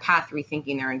 again, on that path,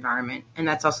 rethinking their environment. And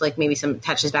that's also, like, maybe some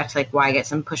touches back to, like, why I get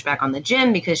some pushback on the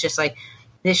gym, because just, like,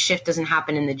 this shift doesn't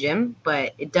happen in the gym,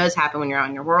 but it does happen when you're out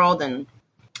in your world, and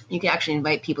you can actually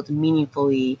invite people to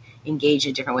meaningfully engage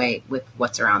in a different way with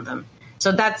what's around them.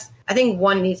 So that's, I think,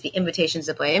 one needs to be invitations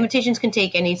to play. Invitations can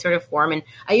take any sort of form, and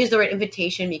I use the word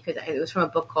invitation because it was from a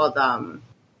book called, and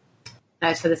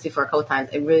I've said this before a couple times,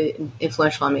 it really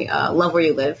influential on me, Love Where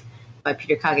You Live by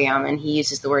Peter Kageyama, and he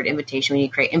uses the word invitation when you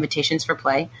create invitations for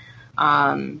play.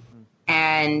 But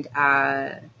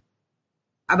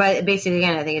basically,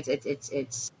 again, I think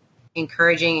it's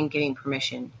encouraging and giving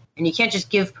permission. And you can't just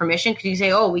give permission because you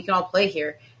say, oh, we can all play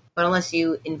here. But unless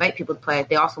you invite people to play,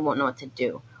 they also won't know what to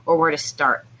do or where to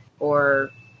start. So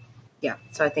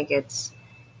I think we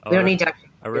don't need to.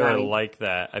 I really like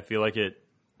that. I feel like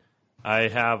I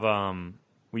have,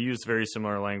 we use very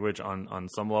similar language on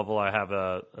some level. I have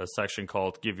a section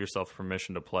called Give Yourself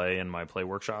Permission to Play in my play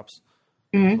workshops.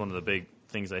 Mm-hmm. It's one of the big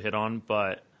things I hit on,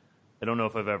 but I don't know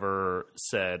if I've ever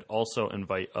said also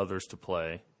invite others to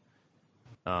play.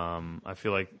 I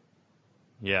feel like,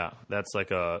 yeah, that's like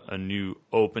a new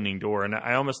opening door. And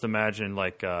I almost imagine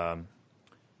like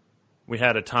we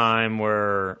had a time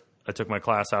where I took my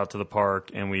class out to the park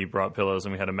and we brought pillows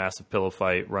and we had a massive pillow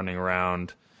fight running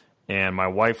around. And my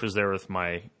wife was there with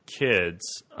my kids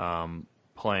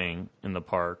playing in the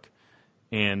park.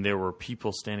 And there were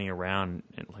people standing around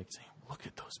and like saying, look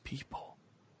at those people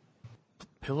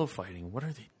pillow fighting. What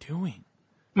are they doing?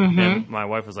 Mm-hmm. And my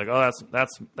wife was like, oh,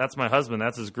 that's my husband.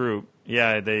 That's his group.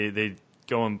 Yeah, they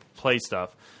go and play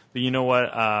stuff. But you know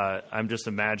what? I'm just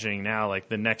imagining now, like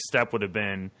the next step would have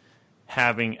been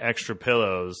having extra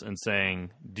pillows and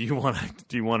saying, do you want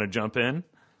to jump in?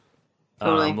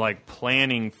 Totally. Like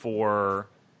planning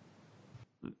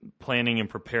and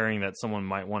preparing that someone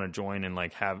might want to join and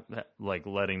like have like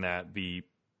letting that be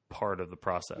part of the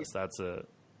process.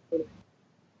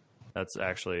 That's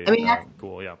actually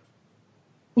cool. Yeah.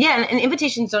 Yeah, and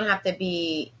invitations don't have to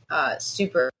be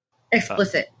super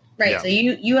explicit, right? Yeah. So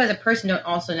you as a person don't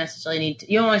also necessarily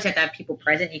you don't always have to have people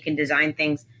present. You can design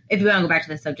things. If you want to go back to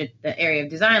the subject, the area of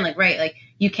design, like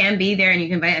you can be there and you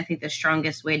can invite. I think the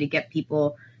strongest way to get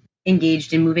people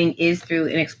engaged and moving is through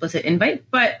an explicit invite.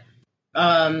 But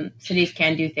cities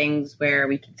can do things where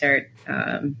we can start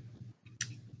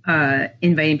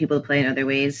inviting people to play in other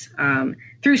ways,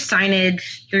 through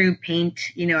signage, through paint.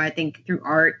 I think through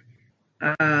art.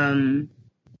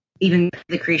 Even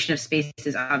the creation of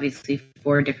spaces, obviously,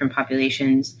 for different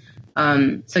populations.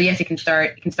 So yes, it can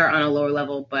start on a lower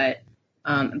level, but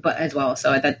as well.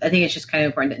 So I think it's just kind of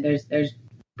important that there's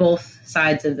both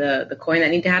sides of the coin that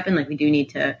need to happen. Like we do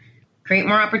need to create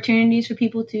more opportunities for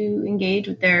people to engage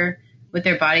with their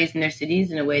bodies and their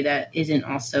cities in a way that isn't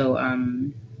also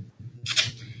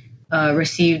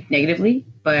received negatively,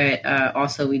 but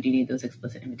also we do need those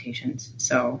explicit invitations.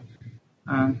 So,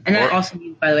 and that also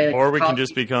means, by the way, like, or we can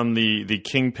just become the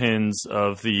kingpins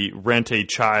of the rent a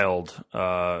child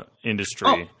industry.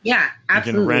 Oh, yeah,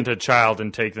 absolutely. You can rent a child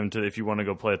and take them to, if you want to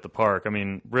go play at the park. I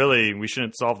mean, really, we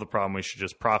shouldn't solve the problem. We should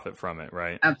just profit from it,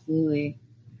 right? Absolutely.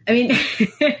 I mean,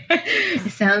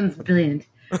 it sounds brilliant.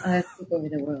 Take over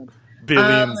the world.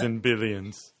 Billions and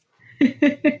billions.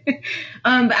 But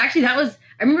actually, I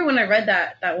remember when I read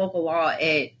that local law,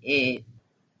 it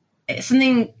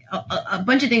something, a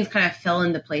bunch of things kind of fell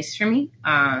into place for me.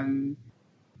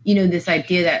 This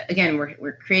idea that, again,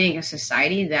 we're creating a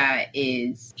society that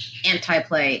is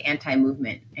anti-play,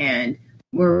 anti-movement, and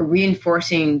we're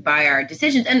reinforcing by our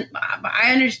decisions. And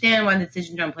I understand why the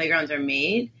decisions on playgrounds are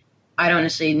made. I don't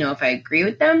necessarily know if I agree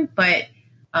with them, but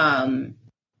I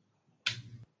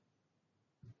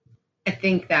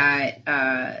think that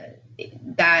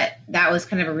that was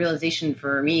kind of a realization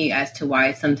for me as to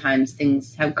why sometimes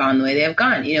things have gone the way they have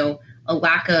gone. A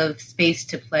lack of space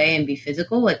to play and be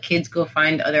physical, like kids go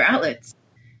find other outlets.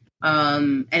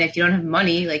 And if you don't have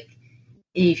money, like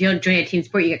if you don't join a team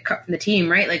sport, you get cut from the team,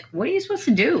 right? Like, what are you supposed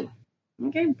to do?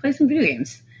 Okay, play some video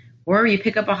games. Or you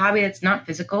pick up a hobby that's not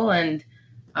physical and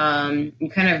you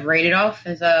kind of write it off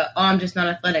as I'm just not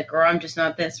athletic, or I'm just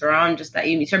not this, or I'm just that.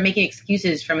 You start making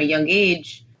excuses from a young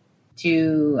age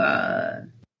to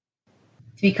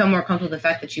become more comfortable with the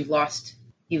fact that you've lost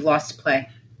play.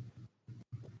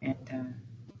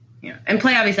 And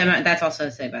play, obviously, that's also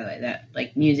to say, by the way, that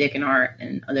like music and art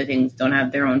and other things don't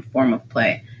have their own form of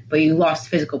play, but you lost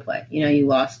physical play. You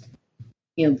lost,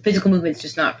 physical movement's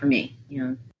just not for me.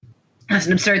 That's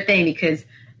an absurd thing, because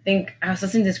I think I was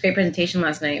listening to this great presentation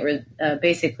last night where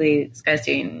basically this guy's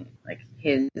doing like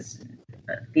his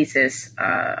thesis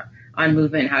on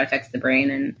movement and how it affects the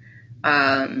brain. And,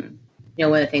 one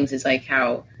of the things is like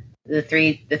how the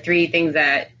three things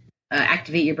that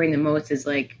activate your brain the most is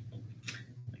like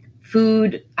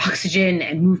food, oxygen,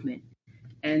 and movement.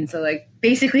 And so like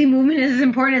basically movement is as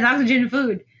important as oxygen and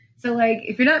food. So like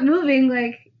if you're not moving,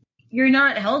 like you're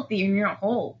not healthy and you're not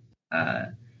whole.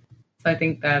 So I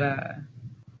think that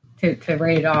to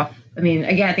write it off, I mean,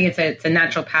 again, I think it's a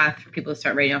natural path for people to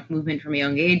start writing off movement from a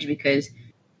young age, because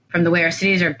from the way our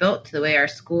cities are built to the way our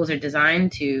schools are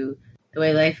designed to the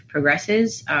way life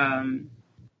progresses, we're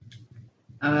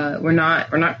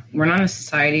not a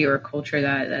society or a culture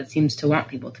that seems to want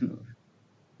people to move.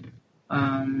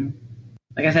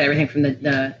 Like I said, everything from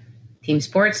the team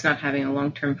sports, not having a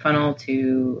long-term funnel,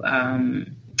 to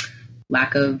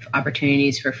lack of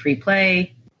opportunities for free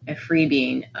play, free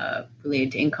being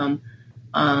related to income,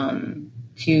 to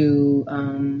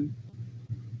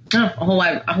a whole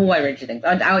wide range of things.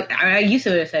 I used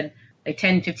to have said like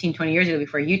 10, 15, 20 years ago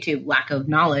before YouTube, lack of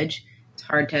knowledge. It's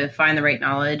hard to find the right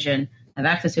knowledge and have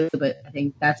access to it, but I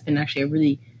think that's been actually a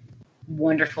really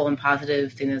wonderful and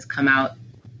positive thing that's come out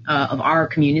of our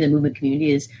community, the movement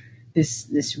community, is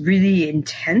this really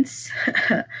intense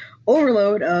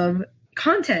overload of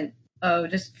content,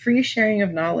 of just free sharing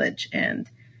of knowledge. And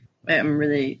I'm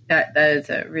really, that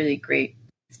is a really great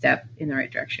step in the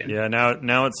right direction. Yeah,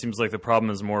 now it seems like the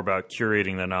problem is more about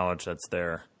curating the knowledge that's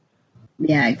there.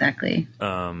 Yeah, exactly.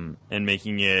 And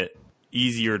making it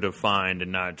easier to find,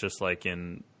 and not just like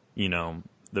in,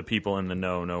 the people in the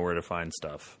know where to find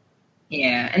stuff.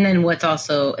 Yeah, and then what's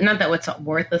also, not that what's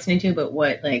worth listening to, but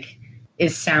what like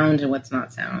is sound and what's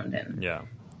not sound. And yeah,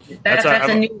 that's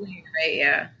a new way, right?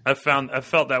 Yeah, I've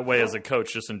felt that way as a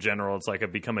coach, just in general. It's like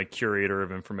I've become a curator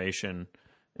of information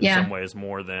in some ways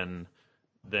more than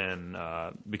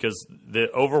because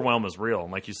the overwhelm is real.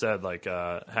 And like you said, like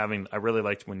I really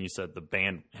liked when you said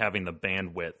having the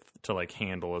bandwidth to like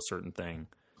handle a certain thing.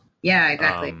 Yeah,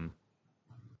 exactly.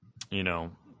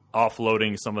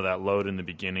 Offloading some of that load in the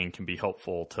beginning can be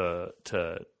helpful to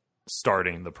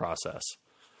starting the process.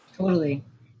 Totally.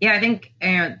 Yeah, I think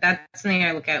that's something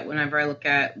I look at whenever I look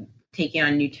at taking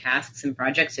on new tasks and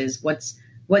projects, is what's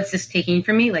this taking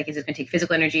from me? Like, is it going to take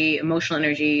physical energy, emotional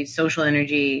energy, social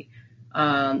energy,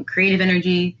 creative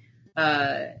energy?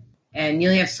 And you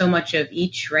only have so much of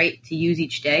each, right, to use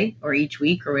each day or each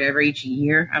week or whatever, each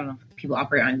year. I don't know if people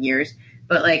operate on years,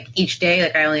 but like each day,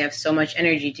 like I only have so much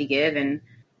energy to give. And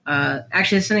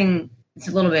actually, there's something, it's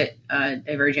a little bit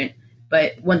divergent,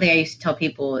 but one thing I used to tell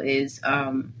people is,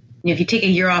 if you take a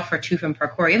year off or two from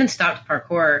parkour, you haven't stopped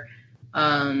parkour.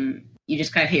 You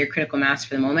just kind of hit your critical mass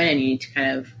for the moment, and you need to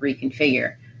kind of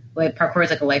reconfigure. Like parkour is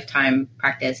like a lifetime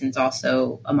practice, and it's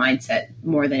also a mindset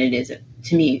more than it is,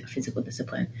 to me, a physical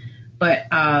discipline. But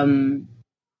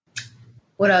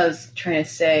what I was trying to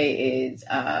say is,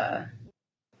 damn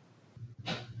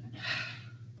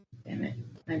it,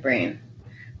 My brain.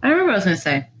 I don't remember what I was going to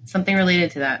say. Something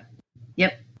related to that.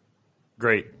 Yep.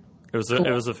 Great. It was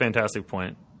a fantastic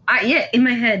point. Yeah, in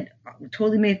my head,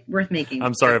 totally worth making.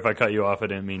 I'm sorry if I cut you off. I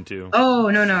didn't mean to. Oh,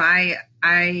 no. I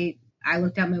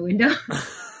looked out my window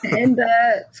and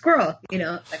squirrel,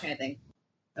 that kind of thing.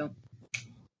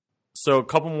 So a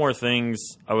couple more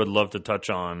things I would love to touch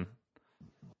on.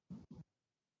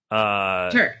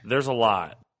 Sure. There's a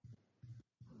lot.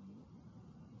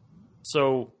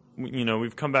 So,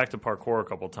 we've come back to parkour a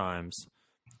couple times.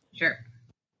 Sure.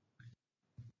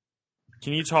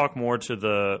 Can you talk more to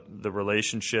the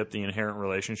relationship, the inherent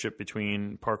relationship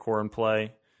between parkour and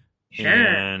play? Sure.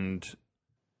 And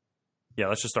yeah,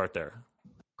 let's just start there.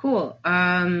 Cool.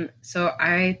 So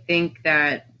I think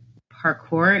that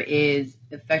parkour is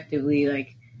effectively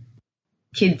like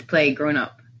kids play grown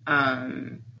up,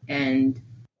 and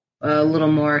a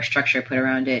little more structure put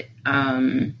around it.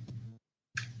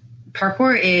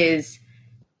 Parkour is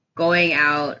going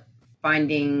out,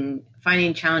 finding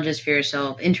challenges for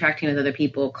yourself, interacting with other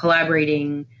people,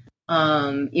 collaborating.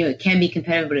 It can be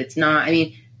competitive, but it's not. I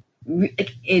mean,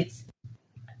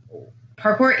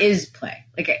 parkour is play.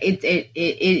 Like it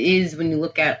is when you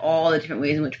look at all the different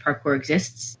ways in which parkour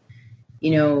exists.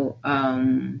 It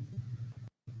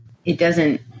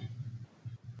doesn't.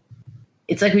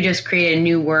 It's like we just created a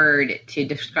new word to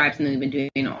describe something we've been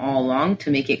doing all along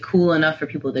to make it cool enough for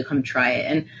people to come try it.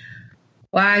 And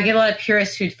well, I get a lot of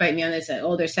purists who fight me on this.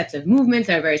 There's sets of movements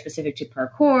that are very specific to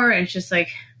parkour. And it's just like,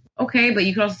 okay, but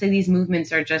you could also say these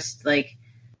movements are just like,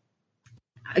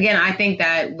 again, I think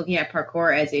that looking at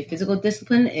parkour as a physical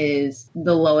discipline is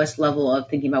the lowest level of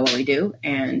thinking about what we do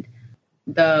and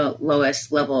the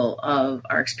lowest level of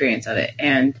our experience of it.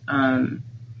 And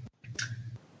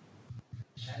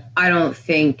I don't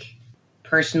think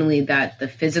personally that the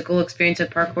physical experience of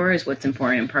parkour is what's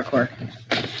important in parkour.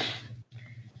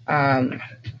 Do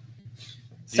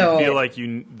you feel like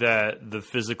that the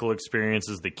physical experience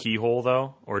is the keyhole,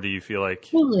 though, or do you feel like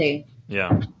totally?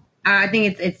 Yeah, I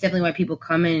think it's definitely why people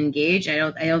come and engage. I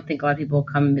don't think a lot of people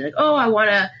come and be like, oh, I want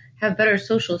to have better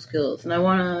social skills and I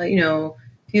want to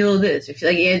feel this. Or feel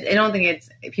like I don't think it's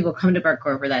people come to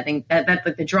parkour for that. I think that's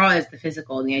like the draw is the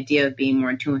physical and the idea of being more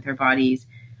in tune with their bodies,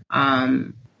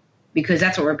 because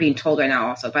that's what we're being told right now.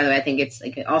 Also, by the way, I think it's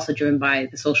like also driven by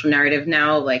the social narrative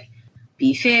now, like.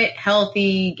 Be fit,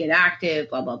 healthy, get active,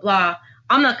 blah, blah, blah.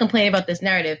 I'm not complaining about this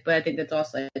narrative, but I think that's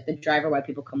also like the driver why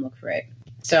people come look for it.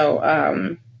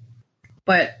 So,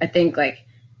 but I think like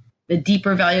the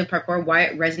deeper value of parkour, why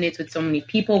it resonates with so many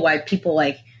people, why people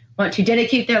like want to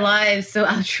dedicate their lives so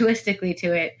altruistically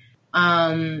to it,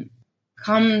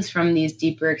 comes from these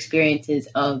deeper experiences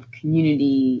of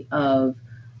community, of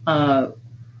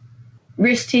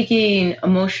risk-taking,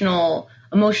 emotional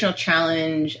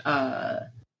challenge,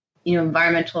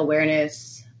 environmental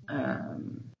awareness.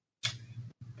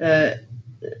 We're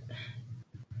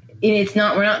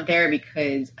not there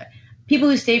because people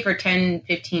who stay for 10,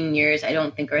 15 years, I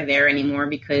don't think are there anymore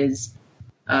because,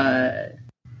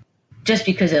 just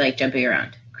because they like jumping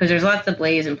around. Because there's lots of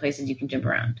plays and places you can jump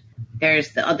around.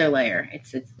 There's the other layer.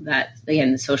 It's that,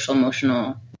 again, the social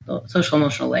emotional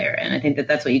layer. And I think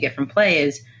that's what you get from play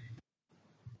is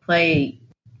play.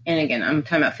 And again, I'm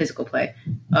talking about physical play.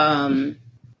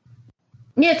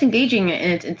 Yeah, it's engaging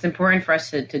and it's important for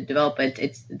us to develop it.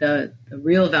 It's the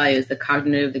real value is the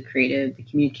cognitive, the creative, the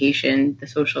communication, the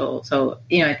social. So,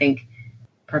 I think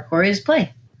parkour is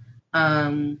play.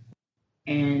 And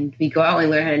we go out and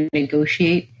we learn how to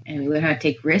negotiate and we learn how to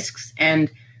take risks.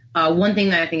 And one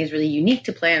thing that I think is really unique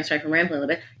to play, I'm sorry for rambling a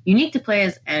little bit, unique to play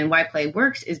is, and why play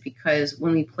works is because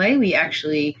when we play, we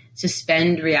actually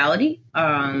suspend reality.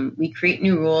 We create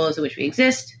new rules in which we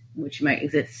exist, which might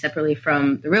exist separately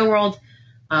from the real world.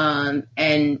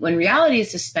 And when reality is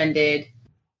suspended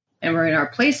and we're in our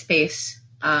play space,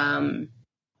 we're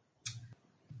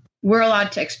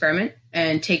allowed to experiment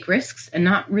and take risks and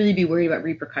not really be worried about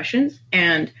repercussions.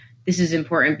 And this is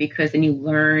important because then you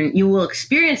will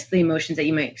experience the emotions that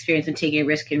you might experience in taking a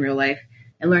risk in real life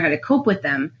and learn how to cope with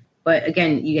them. But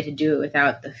again, you get to do it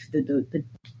without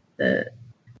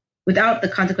without the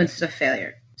consequences of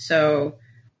failure. So,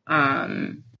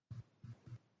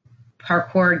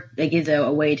 parkour is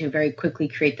a way to very quickly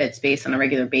create that space on a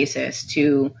regular basis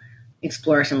to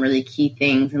explore some really key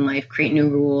things in life, create new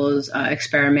rules,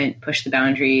 experiment, push the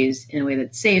boundaries in a way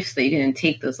that's safe so that you can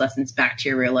take those lessons back to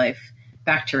your real life,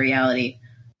 back to reality.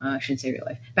 I shouldn't say real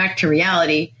life, back to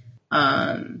reality,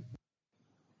 and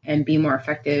be more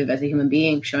effective as a human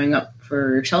being, showing up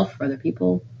for yourself, for other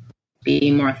people,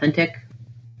 being more authentic.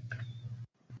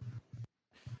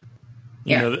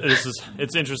 Yeah.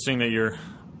 It's interesting that you're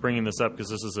bringing this up because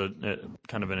this is a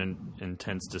kind of an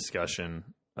intense discussion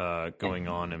going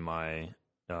on in my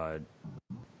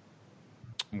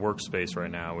workspace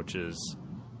right now, which is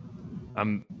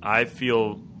I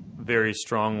feel very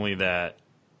strongly that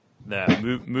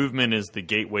movement is the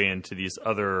gateway into these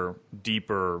other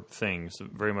deeper things,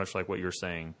 very much like what you're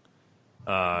saying,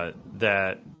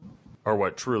 that are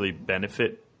what truly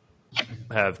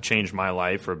have changed my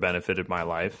life or benefited my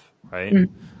life, right?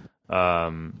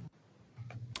 Mm-hmm.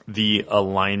 The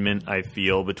alignment I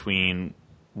feel between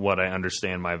what I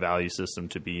understand my value system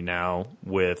to be now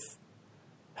with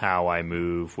how I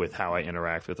move, with how I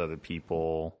interact with other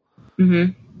people,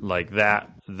 like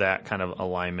that kind of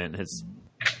alignment is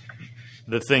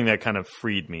the thing that kind of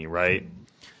freed me, right?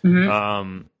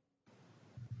 Mm-hmm.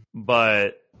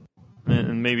 But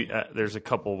and maybe there's a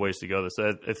couple of ways to go this.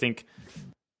 I think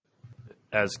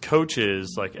as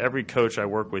coaches, like every coach I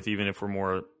work with, even if we're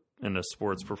more in a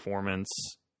sports performance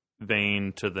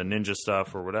vein to the ninja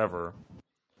stuff or whatever,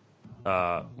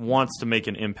 wants to make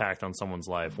an impact on someone's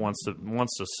life, wants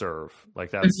to serve.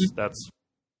 Like that's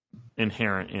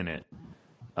inherent in it.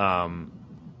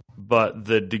 But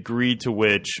the degree to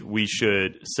which we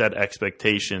should set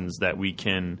expectations that we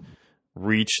can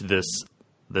reach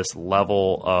this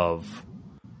level of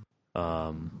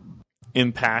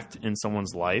impact in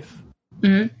someone's life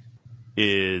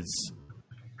is,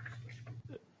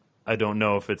 I don't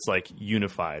know if it's like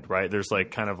unified, right? There's like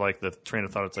kind of like the train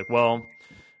of thought. It's like, well,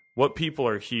 what people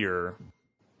are here,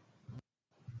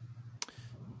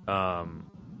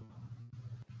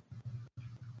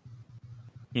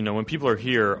 when people are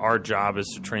here, our job is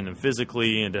to train them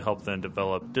physically and to help them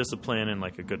develop discipline and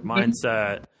like a good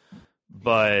mindset.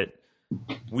 But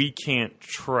we can't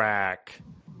track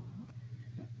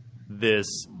this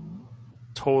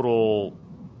total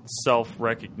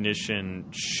self-recognition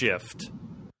shift.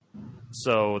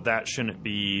 So that shouldn't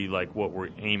be like what we're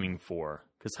aiming for.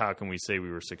 Because how can we say we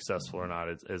were successful or not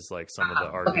is like some of the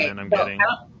argument I'm getting.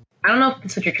 I don't know if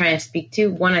that's what you're trying to speak to.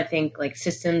 One, I think like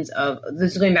systems of,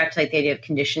 this is going back to like the idea of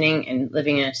conditioning and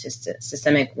living in a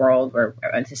systemic world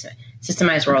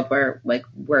systemized world where like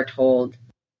we're told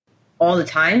all the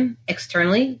time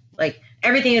externally, like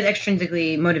everything is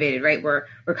extrinsically motivated, right? We're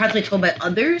constantly told by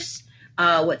others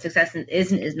what success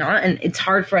is and is not. And it's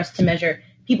hard for us to measure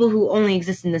people who only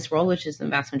exist in this world, which is the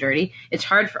vast majority. It's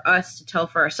hard for us to tell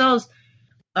for ourselves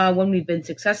when we've been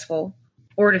successful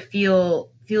or to feel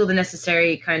the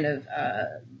necessary kind of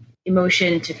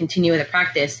emotion to continue with a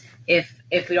practice if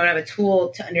we don't have a tool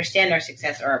to understand our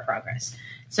success or our progress.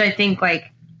 So I think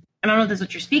like, I don't know if that's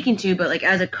what you're speaking to, but like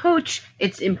as a coach,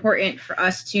 it's important for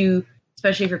us to,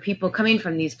 especially for people coming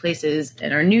from these places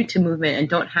and are new to movement and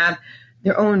don't have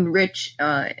their own rich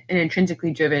and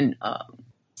intrinsically driven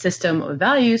system of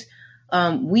values,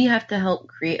 we have to help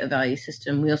create a value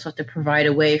system. We also have to provide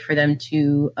a way for them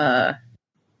to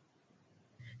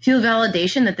feel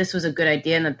validation that this was a good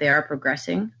idea and that they are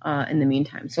progressing in the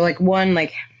meantime. So like one,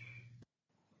 like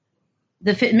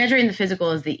measuring the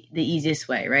physical is the easiest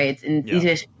way, right? It's the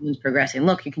easiest way progressing.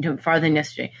 Look, you can jump farther than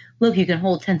yesterday. Look, you can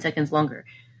hold 10 seconds longer.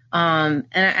 And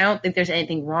I don't think there's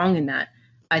anything wrong in that.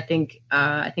 I think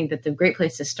that's a great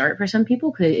place to start for some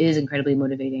people because it is incredibly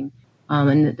motivating.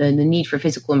 And the need for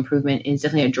physical improvement is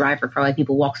definitely a driver for a lot of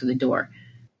people walk through the door.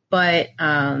 But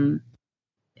I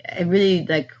really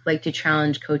like to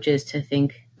challenge coaches to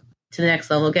think to the next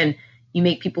level. Again, you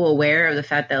make people aware of the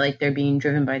fact that like they're being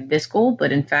driven by this goal,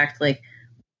 but in fact, like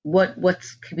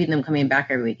what's keeping them coming back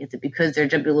every week? Is it because they're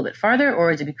jumping a little bit farther,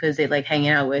 or is it because they like hanging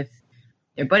out with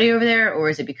their buddy over there, or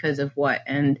is it because of what?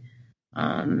 And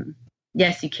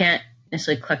yes, you can't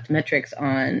necessarily collect metrics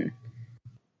on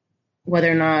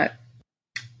whether or not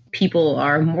people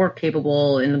are more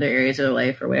capable in other areas of their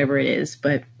life or whatever it is,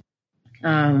 but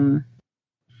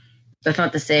that's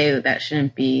not to say that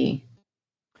shouldn't be.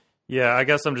 Yeah, I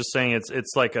guess I'm just saying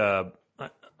it's like a.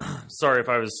 Sorry if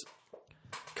I was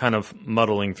kind of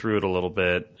muddling through it a little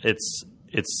bit. It's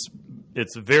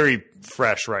very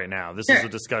fresh right now. This is a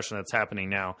discussion that's happening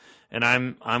now, and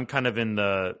I'm kind of in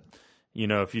the,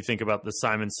 if you think about the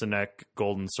Simon Sinek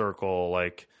golden circle,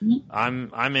 like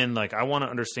I'm in like I want to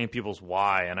understand people's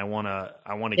why, and I want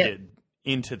to get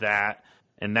into that,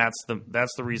 and that's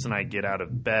the reason I get out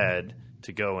of bed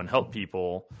to go and help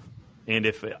people. And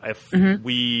if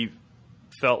we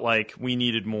felt like we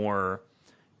needed more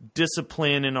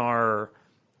discipline in our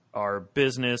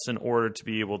business in order to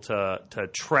be able to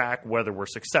track whether we're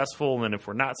successful, and if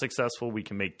we're not successful, we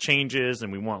can make changes,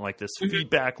 and we want like this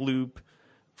feedback loop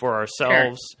for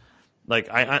ourselves. Sure. Like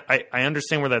I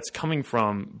understand where that's coming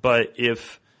from, but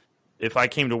if I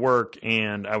came to work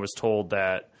and I was told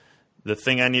that the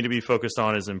thing I need to be focused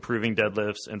on is improving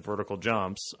deadlifts and vertical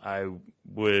jumps, I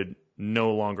would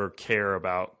no longer care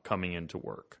about coming into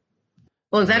work.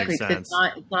 Well, exactly, because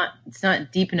it's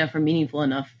not deep enough or meaningful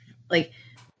enough. Like,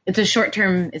 it's a short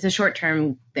term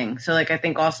thing. So like, I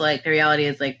think also like the reality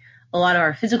is like a lot of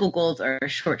our physical goals are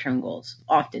short term goals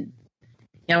often.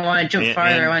 You know, I want to jump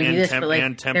farther, I want to do this, but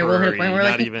like there will hit a point where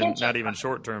not even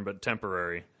short term, but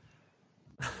temporary.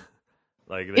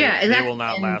 Like exactly. They will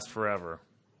not last forever.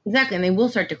 Exactly, and they will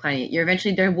start declining.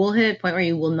 There will hit a point where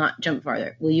you will not jump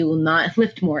farther. You will not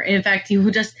lift more. And in fact, you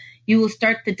will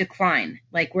start the decline,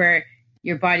 like where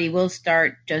your body will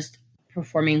start just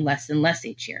performing less and less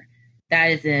each year.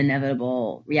 That is an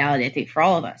inevitable reality, I think, for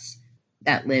all of us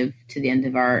that live to the end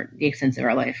of the extent of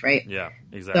our life, right? Yeah,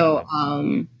 exactly.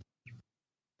 So,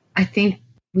 I think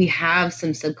we have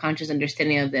some subconscious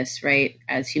understanding of this, right,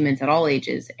 as humans at all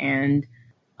ages, and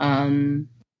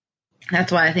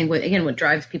that's why I think what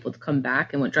drives people to come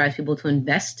back and what drives people to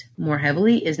invest more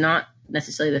heavily is not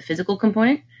necessarily the physical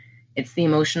component. It's the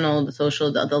emotional, the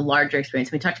social, the larger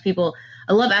experience. When we talk to people,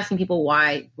 I love asking people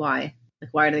why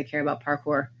do they care about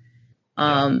parkour?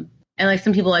 And like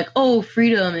some people are like, oh,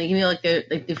 freedom, and they give me like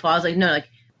the flaws. Like, no, like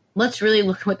let's really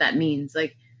look at what that means.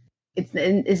 Like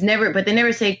it's never, but they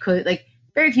never say could. Like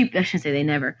very few, I shouldn't say they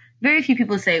never. Very few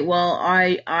people say, well,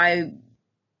 I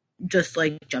just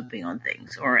like jumping on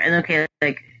things,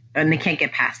 and they can't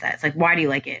get past that. It's like, why do you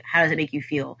like it? How does it make you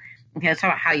feel? Okay, let's talk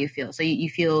about how you feel. So you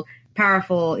feel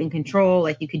powerful, in control,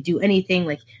 like you could do anything,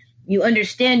 like you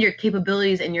understand your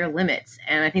capabilities and your limits.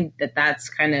 And I think that's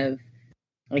kind of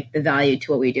like the value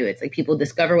to what we do. It's like people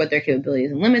discover what their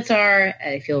capabilities and limits are,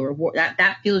 and they feel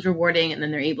that feels rewarding, and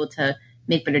then they're able to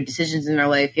make better decisions in their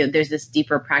life. You know, there's this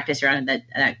deeper practice around it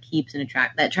that keeps and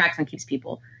attracts and keeps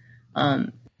people.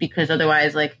 Because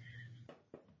otherwise, like,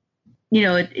 you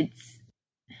know, it's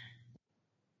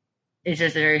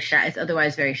just it's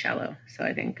otherwise very shallow. So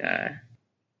I think, I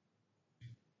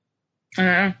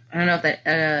don't know if that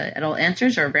at all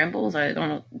answers or rambles. I don't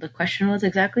know what the question was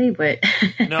exactly, but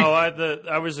no,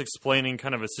 I was explaining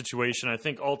kind of a situation. I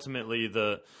think ultimately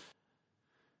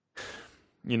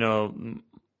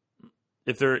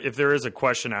if there is a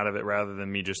question out of it, rather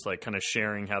than me just like kind of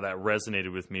sharing how that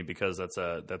resonated with me, because that's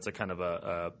a kind of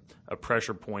a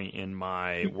pressure point in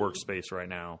my workspace right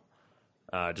now.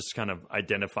 Just kind of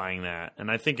identifying that.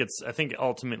 And I think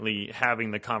ultimately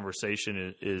having the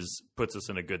conversation puts us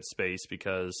in a good space,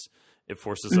 because it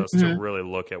forces us to really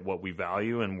look at what we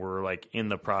value. And we're like in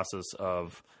the process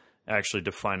of actually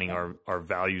defining our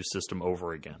value system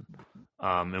over again.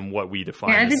 And what we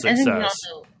define as success.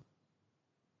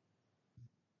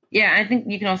 I think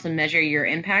you can also measure your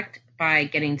impact by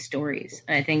getting stories.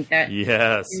 And I think that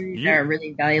stories are a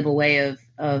really valuable way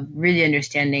of really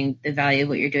understanding the value of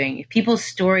what you're doing. If people's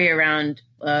story around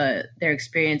their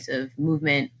experience of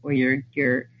movement, or your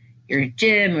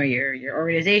gym or your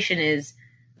organization is,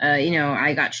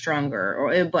 I got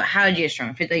stronger, but how did you get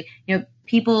stronger? Like,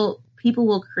 people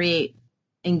will create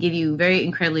and give you very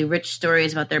incredibly rich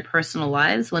stories about their personal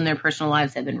lives when their personal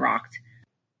lives have been rocked.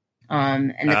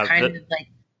 And the kind of like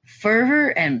fervor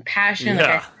and passion,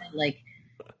 like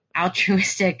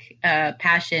altruistic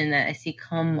passion that I see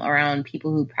come around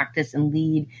people who practice and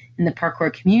lead in the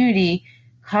parkour community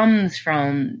comes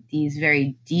from these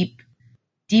very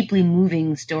deeply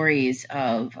moving stories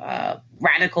of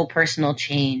radical personal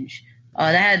change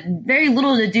that had very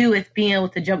little to do with being able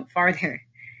to jump farther.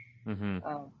 Mm-hmm.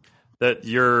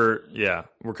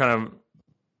 We're kind of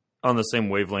on the same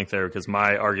wavelength there, because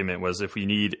my argument was if we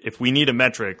need a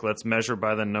metric, let's measure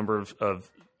by the number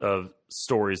of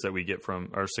stories that we get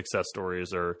from our success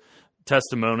stories, or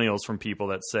testimonials from people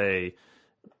that say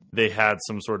they had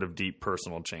some sort of deep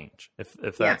personal change.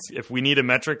 If we need a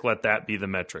metric, let that be the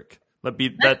metric. Let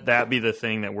that be the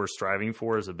thing that we're striving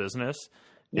for as a business.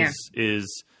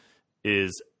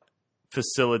 Is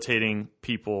facilitating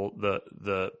people,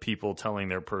 the people telling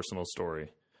their personal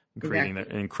story, and creating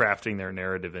and crafting their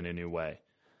narrative in a new way.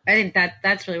 I think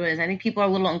that's really what it is. I think people are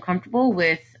a little uncomfortable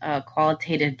with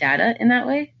qualitative data in that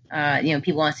way.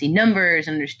 People want to see numbers,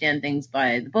 understand things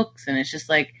by the books, and it's just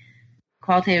like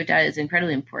qualitative data is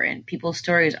incredibly important. People's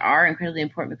stories are incredibly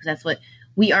important, because that's what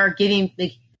we are giving.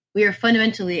 Like, we are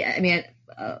fundamentally,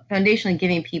 foundationally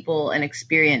giving people an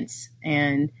experience.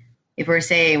 And if we're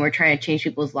saying we're trying to change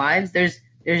people's lives, there's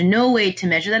no way to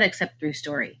measure that except through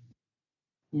story.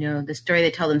 The story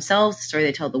they tell themselves, the story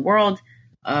they tell the world.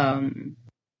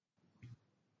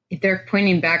 If they're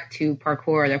pointing back to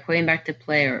parkour, they're pointing back to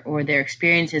play, or their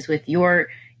experiences with your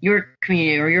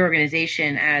community or your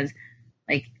organization as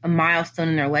like a milestone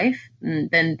in their life,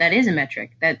 then that is a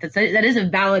metric. That is a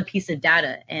valid piece of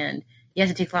data. And yes,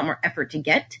 it takes a lot more effort to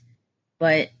get,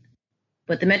 but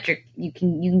the metric, you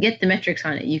can get the metrics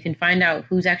on it. You can find out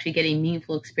who's actually getting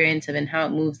meaningful experience of and how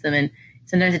it moves them. And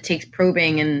sometimes it takes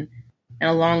probing and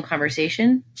a long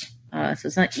conversation. So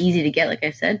it's not easy to get, like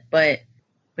I said, but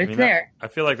it's there. I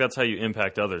feel like that's how you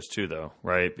impact others too, though,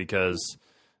 right? Because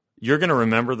you're going to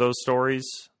remember those stories.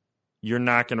 You're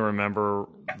not going to remember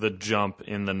the jump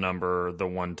in the number the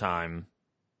one time.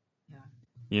 Yeah.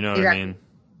 You know what I mean?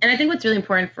 And I think what's really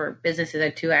important for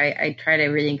businesses too, I try to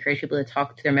really encourage people to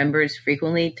talk to their members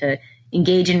frequently, to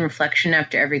engage in reflection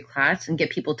after every class and get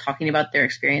people talking about their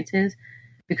experiences.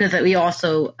 Because we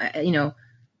also,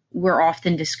 we're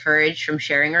often discouraged from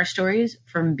sharing our stories,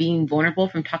 from being vulnerable,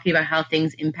 from talking about how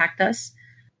things impact us.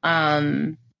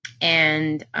 Because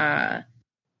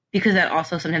that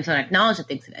also sometimes don't acknowledge that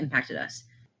things have impacted us.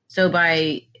 So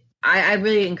I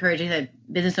really encourage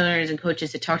business owners and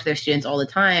coaches to talk to their students all the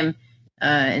time,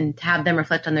 and to have them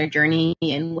reflect on their journey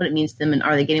and what it means to them, and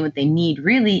are they getting what they need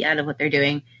really out of what they're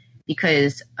doing?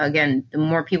 Because again, the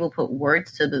more people put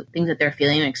words to the things that they're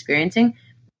feeling and experiencing,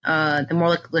 the more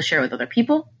likely they'll share it with other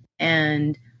people,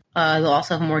 and they'll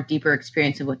also have a more deeper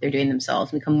experience of what they're doing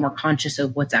themselves, and become more conscious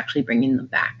of what's actually bringing them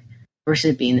back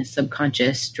versus being the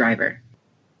subconscious driver.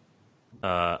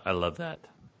 I love that.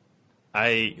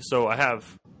 I'm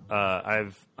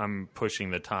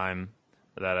pushing the time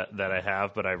that I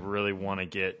have, but I really want to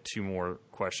get 2 more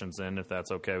questions in, if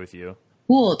that's okay with you.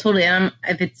 Cool, totally.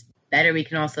 If it's better, we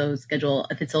can also schedule,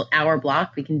 if it's an hour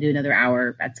block, we can do another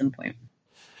hour at some point.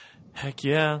 Heck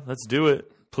yeah, let's do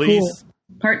it, please.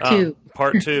 Cool. Part 2.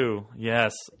 Part 2,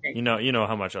 yes. Okay. You know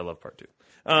how much I love part 2.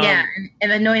 Yeah, and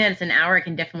then knowing that it's an hour, I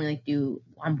can definitely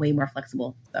I'm way more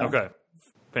flexible. So. Okay,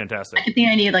 fantastic. I think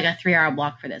I need like a 3-hour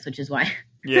block for this, which is why.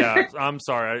 Yeah, I'm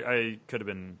sorry. I could have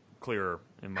been clearer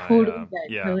in my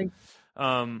Totally.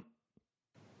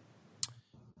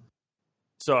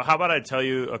 So how about I tell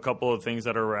you a couple of things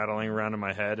that are rattling around in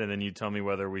my head, and then you tell me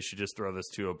whether we should just throw this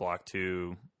to a block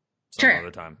 2 some other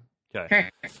time. Okay.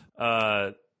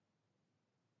 Sure.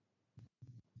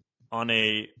 On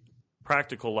a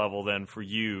practical level, then, for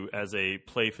you as a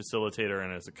play facilitator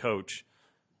and as a coach,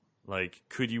 like,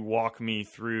 could you walk me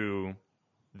through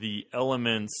the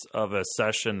elements of a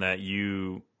session that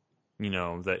you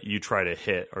try to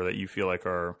hit, or that you feel like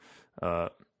are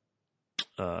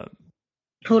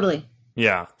Totally.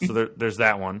 Yeah, so there's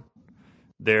that one.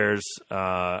 There's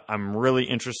I'm really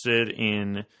interested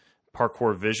in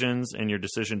Parkour Visions and your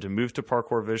decision to move to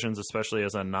Parkour Visions, especially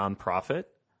as a nonprofit.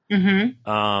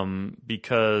 Mm-hmm.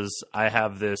 Because I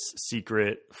have this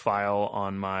secret file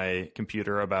on my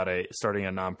computer about starting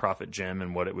a nonprofit gym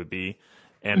and what it would be.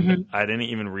 And I didn't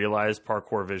even realize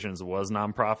Parkour Visions was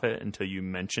nonprofit until you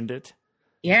mentioned it.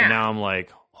 Yeah. And now I'm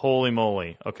like, holy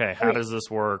moly. Okay, how does this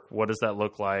work? What does that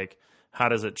look like? How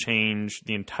does it change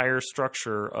the entire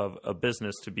structure of a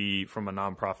business to be from a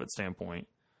nonprofit standpoint?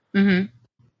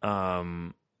 Mm-hmm.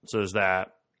 So there's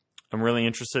that. I'm really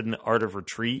interested in the art of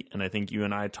retreat, and I think you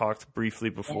and I talked briefly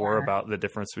before about the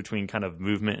difference between kind of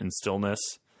movement and stillness,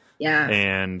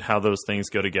 and how those things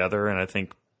go together. And I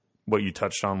think what you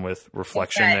touched on with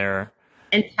reflection there.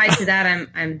 And tied to that,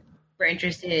 I'm very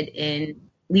interested in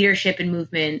leadership and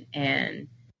movement, and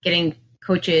getting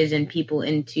coaches and people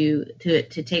to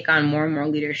take on more and more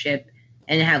leadership,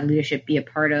 and have leadership be a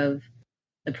part of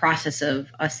the process of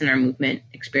us and our movement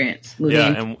experience.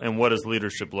 And what does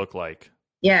leadership look like?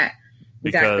 Yeah,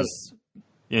 exactly. Because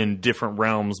in different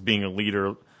realms, being a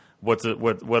leader, what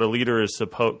a leader is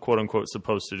quote unquote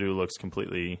supposed to do looks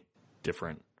completely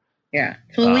different. Yeah.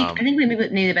 So I think maybe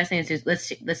the best thing is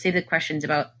let's save the questions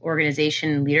about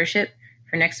organization and leadership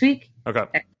for next week. Okay.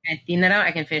 I can theme that out.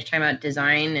 I can finish talking about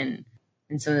design and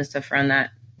some of the stuff around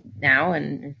that now.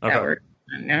 And that works.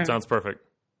 Sounds perfect.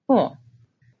 Cool.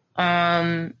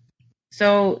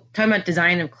 So talking about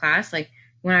design of class, like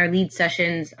when I lead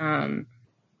sessions,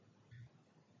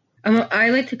 I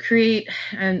like to create,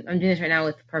 and I'm doing this right now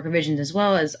with Parkour Visions as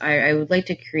well, as I would like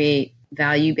to create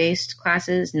value-based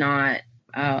classes, not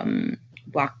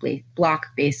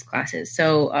block-based classes.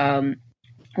 So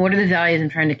what are the values I'm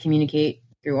trying to communicate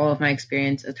through all of my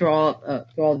experience, through all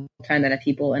the time that I have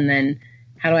people, and then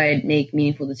how do I make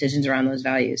meaningful decisions around those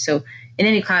values? So in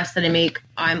any class that I make,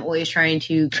 I'm always trying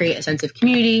to create a sense of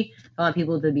community. I want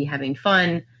people to be having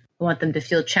fun. I want them to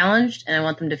feel challenged, and I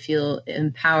want them to feel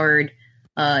empowered,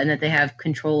 and that they have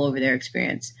control over their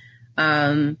experience.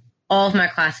 All of my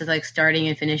classes, like starting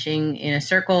and finishing in a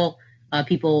circle,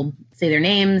 people say their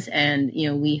names, and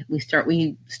we start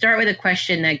with a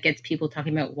question that gets people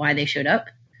talking about why they showed up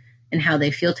and how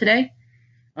they feel today.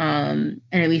 And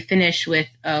we finish with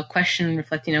a question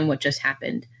reflecting on what just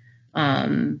happened.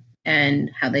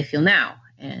 and how they feel now,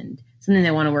 and something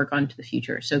they want to work on to the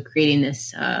future. So creating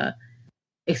this,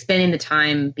 expanding the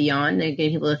time beyond and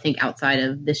getting people to think outside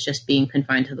of this just being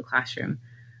confined to the classroom.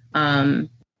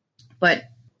 But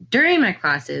during my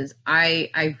classes,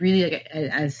 I really, like,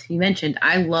 as you mentioned,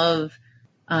 I love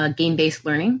game-based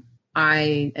learning.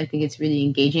 I think it's really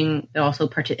engaging. It also,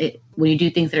 when you do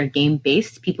things that are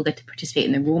game-based, people get to participate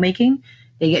in the rulemaking.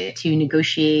 They get to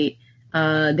negotiate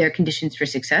their conditions for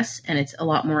success, and it's a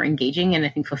lot more engaging and I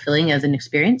think fulfilling as an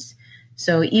experience.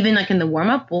 So even like in the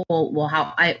warm-up,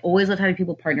 I always love having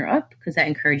people partner up because that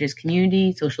encourages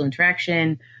community, social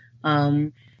interaction.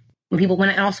 And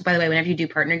also, by the way, whenever you do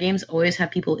partner games, always have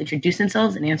people introduce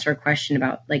themselves and answer a question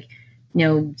about, like,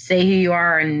 say who you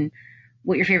are and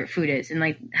what your favorite food is, and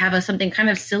like have something kind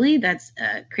of silly that's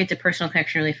creates a personal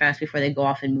connection really fast before they go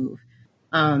off and move.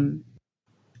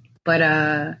 But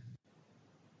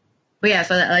yeah,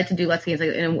 so I like to do lots of games.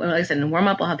 Like I said, in warm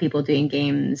up, I'll have people doing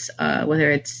games, whether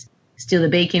it's Steal the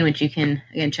Bacon, which you can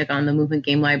again check on the Movement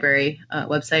Game Library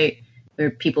website,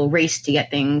 where people race to get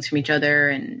things from each other,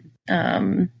 and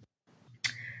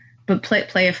but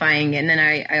playifying. And then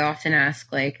I often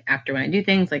ask, like, after when I do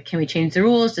things, like, can we change the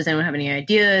rules? Does anyone have any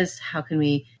ideas? How can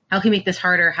we make this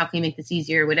harder? How can we make this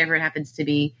easier? Whatever it happens to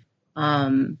be. So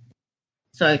I'm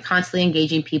constantly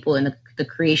engaging people in the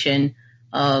creation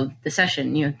of the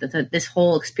session. This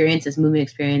whole experience, this movement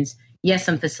experience. Yes,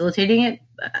 I'm facilitating it.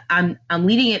 I'm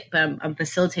leading it, but I'm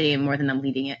facilitating it more than I'm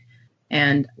leading it.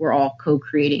 And we're all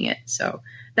co-creating it. So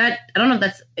that, I don't know if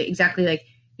that's exactly like,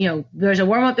 there's a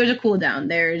warm up, there's a cool down,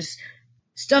 there's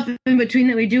stuff in between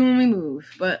that we do when we move.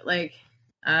 But like,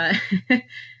 but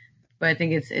I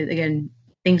think it's again,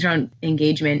 things around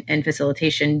engagement and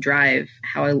facilitation drive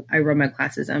how I run my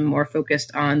classes. I'm more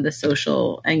focused on the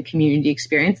social and community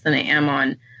experience than I am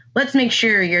on, let's make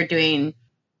sure you're doing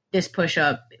this push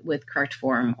up with correct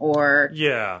form, or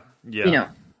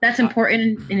that's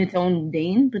important in its own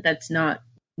vein, but that's not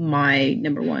my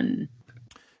number one.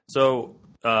 So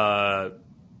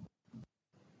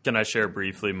can I share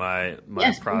briefly my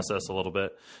yes, process a little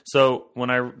bit? So when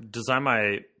I design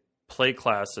my play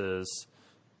classes,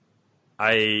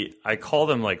 I call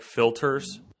them like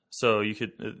filters. So you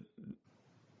could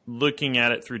looking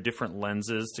at it through different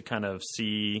lenses to kind of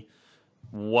see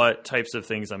what types of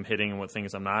things I'm hitting and what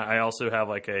things I'm not. I also have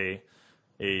like a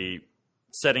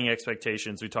setting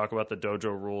expectations. We talk about the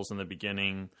dojo rules in the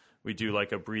beginning. We do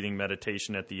like a breathing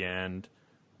meditation at the end,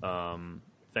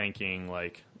 thanking,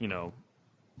 like,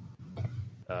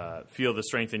 feel the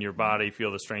strength in your body,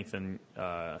 feel the strength in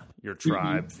your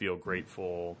tribe, mm-hmm. feel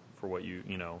grateful for what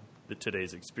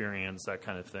today's experience, that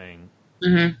kind of thing.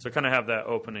 Mm-hmm. So kind of have that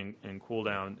open and cool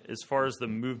down. As far as the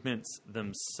movements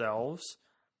themselves,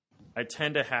 I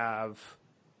tend to have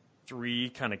 3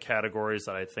 kind of categories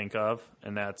that I think of,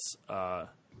 and that's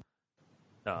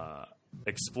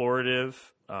explorative,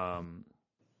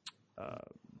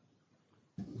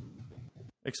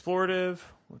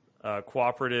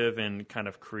 cooperative, and kind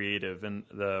of creative. And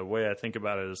the way I think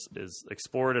about it is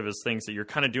explorative is things that you're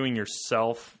kind of doing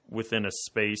yourself within a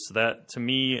space. That, to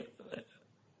me,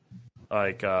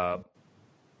 like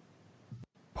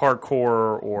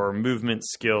parkour or movement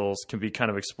skills can be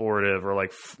kind of explorative, or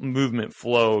like movement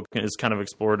flow is kind of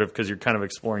explorative because you're kind of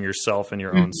exploring yourself in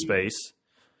your own space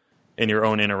and your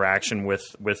own interaction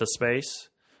with a space.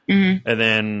 Mm-hmm. And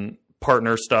then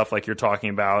partner stuff, like you're talking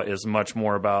about, is much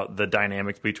more about the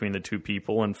dynamics between the two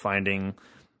people and finding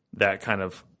that kind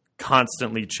of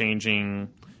constantly changing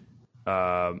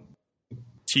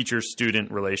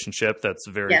teacher-student relationship that's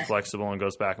very flexible and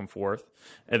goes back and forth.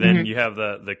 And then you have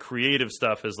the creative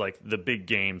stuff is like the big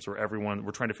games where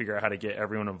we're trying to figure out how to get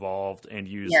everyone involved and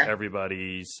use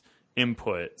everybody's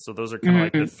input. So those are kind of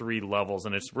like the 3 levels.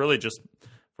 And it's really just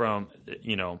from,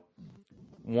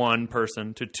 1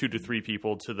 person to 2 to 3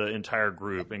 people to the entire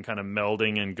group, and kind of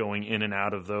melding and going in and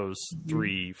out of those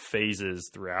 3 phases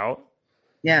throughout.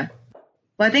 Yeah.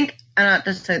 Well, I think,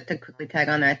 just to quickly tag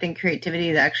on that, I think creativity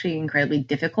is actually incredibly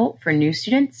difficult for new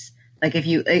students. Like if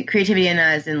you, creativity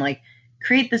as in like,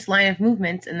 create this line of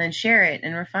movements and then share it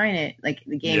and refine it, like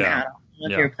the game add-on. I don't know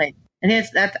if you're playing. And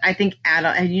that's I think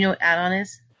add-on. Do you know what add-on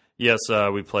is? Yes,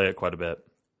 we play it quite a bit.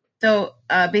 So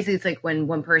basically it's like when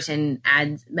one person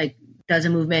does a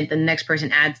movement, then the next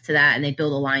person adds to that and they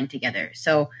build a line together.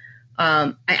 So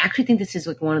I actually think this is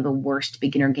like one of the worst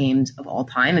beginner games of all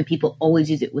time, and people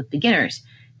always use it with beginners.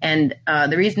 And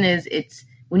the reason is it's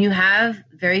when you have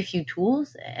very few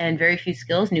tools and very few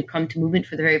skills and you come to movement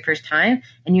for the very first time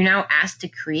and you're now asked to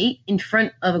create in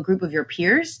front of a group of your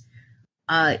peers,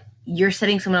 you're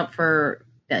setting someone up for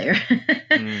failure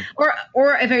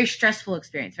or a very stressful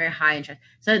experience, very high in stress.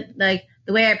 So like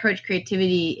the way I approach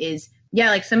creativity is, yeah,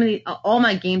 like some of all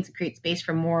my games create space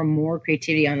for more and more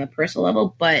creativity on the personal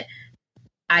level, but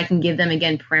I can give them,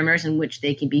 again, parameters in which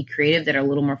they can be creative that are a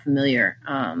little more familiar.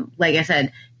 Like I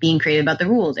said, being creative about the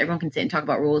rules. Everyone can sit and talk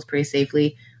about rules pretty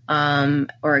safely.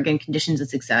 Or again, conditions of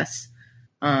success.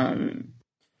 I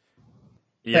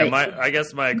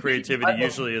guess my creativity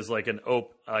usually is like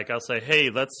like I'll say, hey,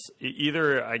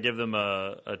 either I give them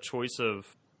a choice of,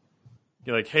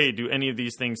 like, hey, do any of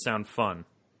these things sound fun?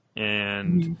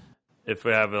 And if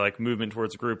we have like movement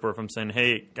towards a group, or if I'm saying,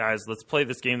 hey guys, let's play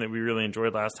this game that we really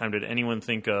enjoyed last time. Did anyone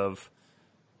think of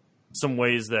some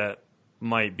ways that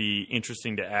might be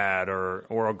interesting to add? Or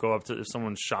I'll go up to, if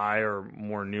someone's shy or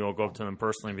more new, I'll go up to them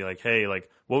personally and be like, hey, like,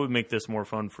 what would make this more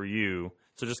fun for you?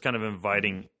 So just kind of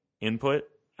inviting input,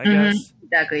 I guess.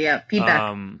 Exactly. Yeah.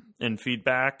 Feedback. And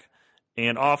feedback.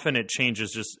 And often it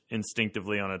changes just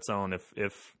instinctively on its own.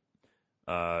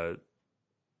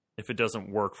 If it doesn't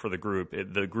work for the group,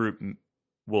 the group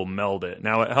will meld it.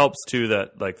 Now, it helps too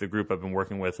that like the group I've been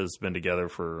working with has been together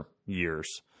for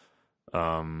years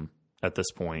at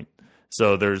this point.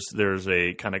 So there's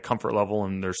a kind of comfort level,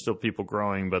 and there's still people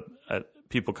growing, but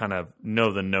people kind of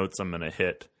know the notes I'm going to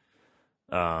hit.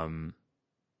 But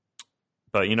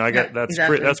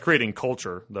that's creating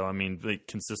culture, though. I mean, like,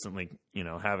 consistently,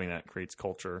 having that creates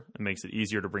culture. It makes it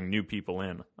easier to bring new people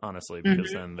in, honestly,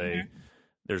 because then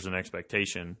there's an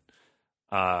expectation.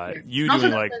 You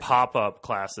doing like pop-up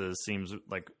classes seems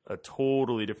like a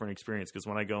totally different experience, because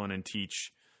when I go in and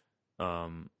teach,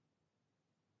 or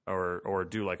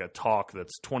do like a talk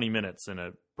that's 20 minutes in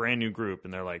a brand new group,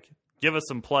 and they're like, give us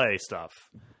some play stuff.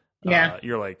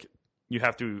 You're like, you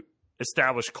have to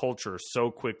establish culture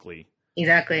so quickly.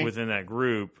 Exactly. Within that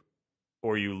group,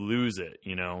 or you lose it,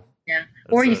 Yeah. That's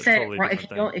or you set totally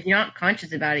if you're not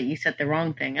conscious about it, you set the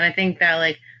wrong thing. And I think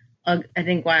that I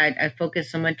think why I focus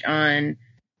so much on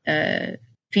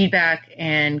feedback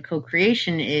and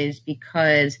co-creation is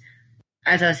because,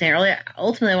 as I was saying earlier,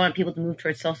 ultimately I want people to move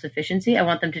towards self-sufficiency. I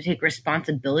want them to take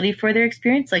responsibility for their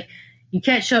experience. Like, you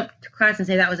can't show up to class and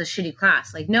say that was a shitty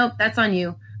class. Like, nope, that's on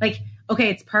you. Like, okay,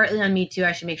 it's partly on me too.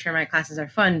 I should make sure my classes are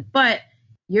fun, but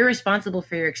you're responsible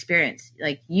for your experience.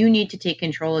 Like, you need to take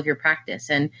control of your practice,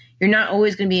 and you're not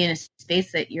always going to be in a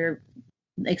space that you're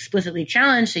explicitly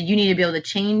challenged. So you need to be able to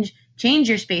change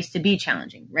your space to be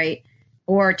challenging, right?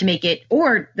 Or to make it,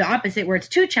 or the opposite, where it's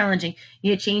too challenging,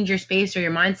 you need to change your space or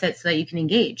your mindset so that you can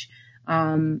engage.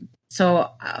 So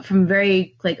from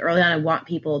very early on, I want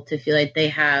people to feel like they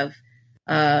have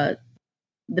the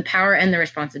power and the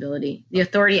responsibility, the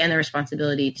authority and the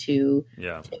responsibility to.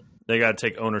 Yeah. They got to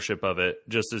take ownership of it,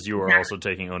 just as you are also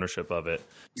taking ownership of it.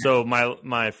 So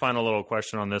my final little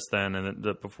question on this then, and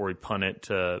then before we punt it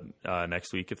to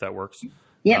next week, if that works,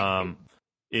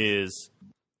 is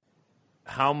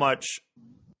how much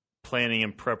planning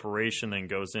and preparation then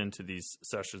goes into these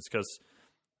sessions? Because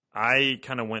I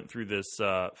kind of went through this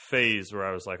phase where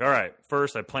I was like, all right,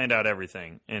 first I planned out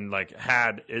everything and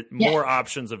had more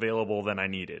options available than I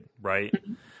needed, right?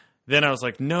 Then I was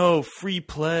like, no, free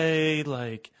play,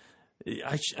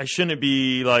 I shouldn't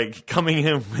be coming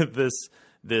in with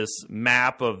this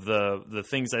map of the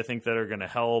things I think that are going to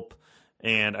help.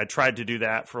 And I tried to do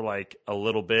that for a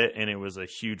little bit, and it was a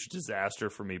huge disaster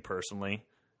for me personally.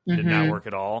 Did not work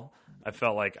at all. I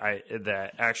felt like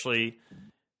that actually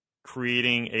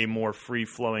creating a more free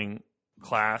flowing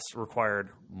class required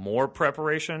more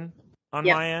preparation on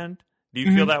my end. Do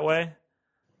you feel that way?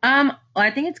 Well, I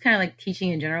think it's kind of like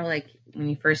teaching in general. Like, when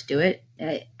you first do it,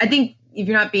 I think if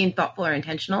you're not being thoughtful or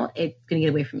intentional, it's going to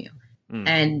get away from you.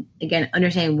 And again,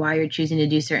 understanding why you're choosing to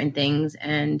do certain things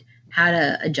and how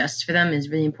to adjust for them is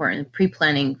really important.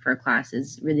 Pre-planning for a class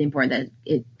is really important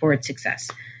for its success.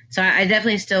 So I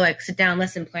definitely still sit down,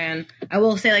 lesson plan. I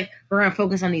will say we're going to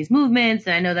focus on these movements,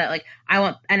 and I know that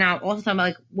I'll also talk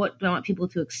about what do I want people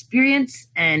to experience,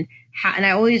 and how. And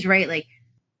I always write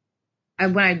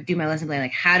when I do my lesson plan,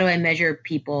 how do I measure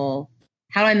people?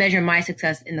 How do I measure my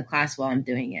success in the class while I'm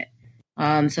doing it?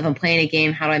 So if I'm playing a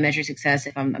game, how do I measan success?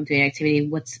 If I'm doing an activity,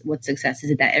 what's success? Is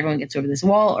it that everyone gets over this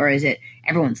wall, or is it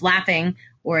everyone's laughing,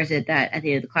 or is it that at the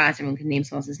end of the class everyone can name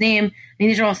someone else's name? I mean,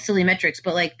 these are all silly metrics,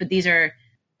 but these are.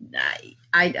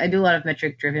 I do a lot of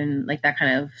metric driven, that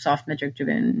kind of soft metric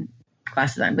driven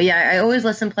class design. But yeah, I always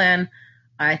lesson plan.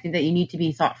 I think that you need to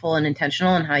be thoughtful and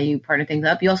intentional in how you partner things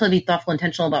up. You also have to be thoughtful and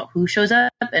intentional about who shows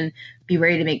up, and be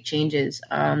ready to make changes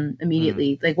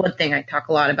immediately. One thing I talk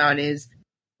a lot about is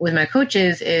with my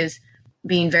coaches is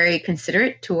being very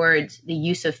considerate towards the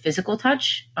use of physical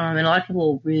touch. And a lot of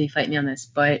people really fight me on this,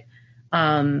 but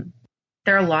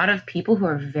there are a lot of people who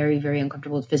are very, very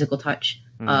uncomfortable with physical touch.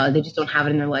 They just don't have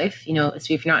it in their life. You know,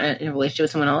 so if you're not in a relationship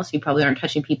with someone else, you probably aren't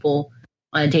touching people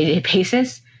on a day-to-day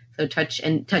basis. So touch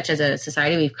as a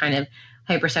society, we've kind of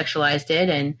hypersexualized it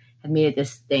and have made it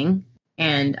this thing.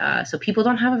 And so people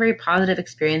don't have a very positive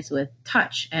experience with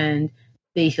touch, and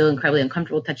they feel incredibly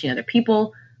uncomfortable touching other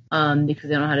people because they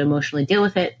don't know how to emotionally deal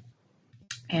with it.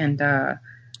 And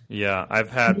yeah, I've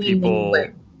had people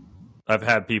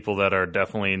that are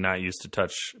definitely not used to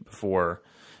touch before.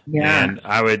 Yeah.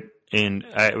 And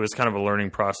it was kind of a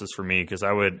learning process for me, because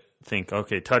I would think,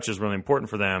 okay, touch is really important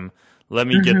for them. Let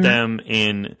me get them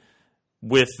in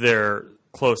with their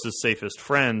closest, safest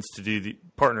friends to do the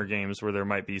partner games where there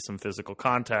might be some physical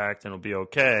contact and it'll be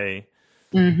okay.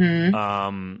 And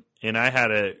I had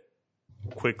to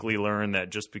quickly learn that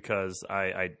just because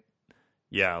I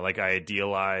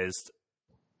idealized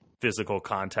physical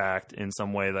contact in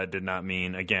some way, that did not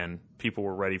mean, again, people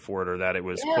were ready for it, or that it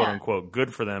was quote unquote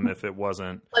good for them if it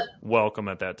wasn't welcome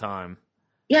at that time.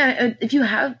 Yeah, if you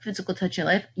have physical touch in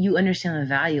your life, you understand the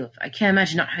value of it. I can't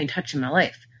imagine not having touch in my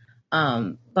life.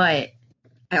 But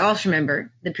I also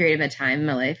remember the period of time in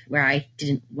my life where I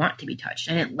didn't want to be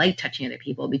touched. I didn't like touching other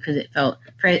people because it felt,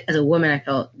 as a woman, I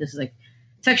felt this is like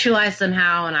sexualized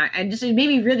somehow, and I just, it made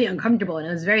me really uncomfortable, and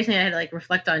it was very something I had to like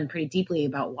reflect on pretty deeply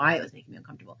about why it was making me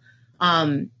uncomfortable.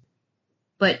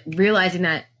 But realizing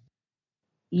that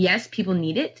yes, people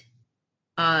need it,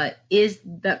 is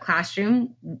the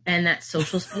classroom and that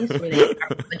social space where they are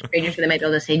with strangers where they might be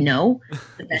able to say no,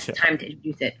 the best time to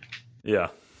introduce it. Yeah,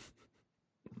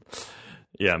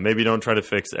 maybe don't try to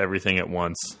fix everything at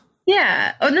once.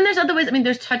 Yeah. Oh, then there's other ways. I mean,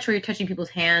 there's touch where you're touching people's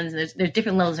hands, and there's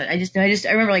different levels. I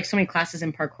remember like so many classes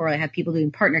in parkour, I have people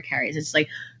doing partner carries. It's like,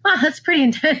 wow, that's pretty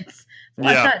intense.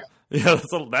 Yeah,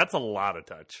 that's a lot of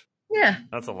touch. Yeah,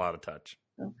 that's a lot of touch.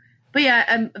 But yeah,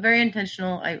 I'm very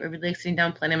intentional. I really like sitting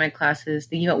down, planning my classes,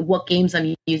 thinking about what games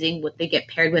I'm using, what they get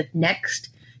paired with next.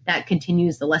 That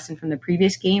continues the lesson from the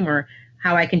previous game, or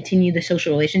how I continue the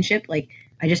social relationship. Like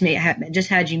I just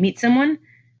had you meet someone.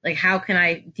 Like, how can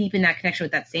I deepen that connection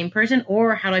with that same person,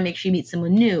 or how do I make sure you meet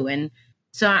someone new? And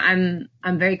so I'm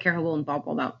very careful and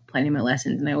thoughtful about planning my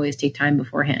lessons, and I always take time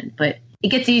beforehand. But it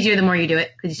gets easier the more you do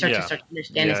it, because you start to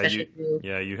understand, especially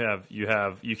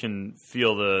you can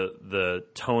feel the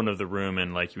tone of the room,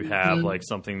 and like you have like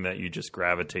something that you just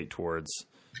gravitate towards.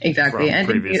 Exactly. From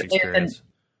previous experience.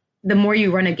 The more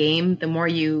you run a game, the more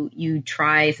you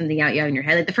try something out you have in your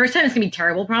head. Like the first time it's gonna be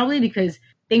terrible, probably, because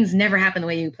things never happen the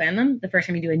way you plan them. The first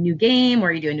time you do a new game,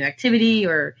 or you do a new activity,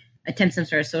 or attempt some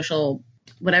sort of social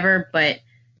whatever, but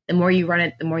the more you run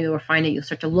it, the more you'll refine it. You'll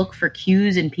start to look for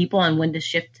cues in people on when to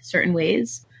shift certain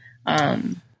ways. I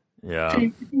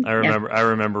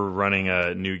remember running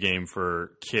a new game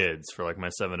for kids, for like my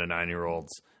 7 to 9 year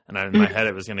olds, and in my head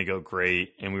it was going to go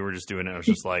great, and we were just doing it. I was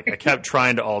just like, I kept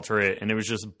trying to alter it, and it was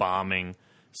just bombing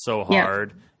so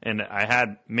hard. And I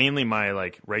had mainly my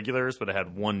like regulars, but I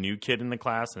had one new kid in the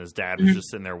class, and his dad was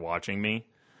just sitting there watching me.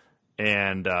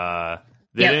 And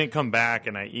they didn't come back,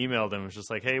 and I emailed him. It was just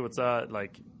like, hey, what's up?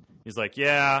 Like, he's like,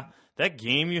 yeah, that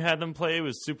game you had them play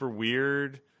was super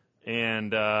weird,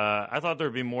 and I thought there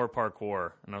would be more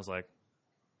parkour. And I was like,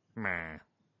 meh.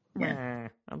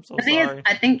 I'm so sorry.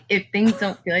 I think if things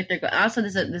don't feel like they're going, also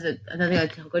there's another thing I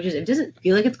tell coaches: if it doesn't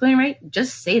feel like it's going right,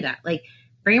 just say that. Like,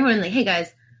 bring everyone like, hey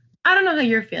guys, I don't know how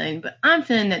you're feeling, but I'm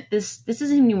feeling that this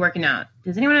isn't even working out.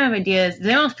 Does anyone have ideas? Does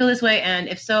anyone else feel this way? And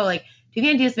if so, like, do you have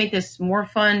any ideas to make this more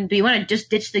fun? Do you want to just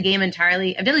ditch the game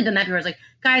entirely? I've definitely done that before. It's like,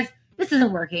 guys, this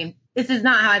isn't working. This is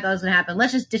not how I thought it was going to happen.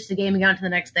 Let's just ditch the game and get on to the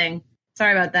next thing.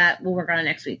 Sorry about that. We'll work on it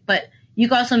next week. But you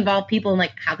can also involve people in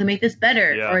like, how can we make this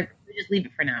better? Yeah. Or just leave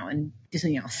it for now and do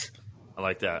something else. I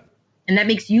like that. And that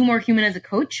makes you more human as a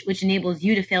coach, which enables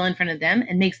you to fail in front of them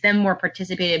and makes them more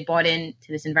participated, bought in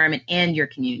to this environment and your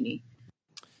community.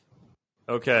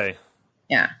 Okay.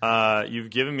 Yeah. You've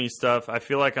given me stuff. I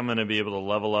feel like I'm going to be able to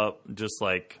level up just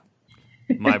like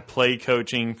my play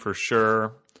coaching for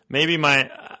sure. Maybe I'm going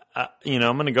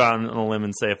to go out on a limb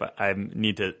and say if I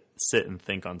need to sit and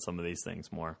think on some of these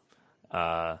things more.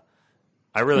 I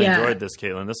really enjoyed this,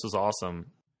 Caitlin. This was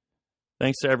awesome.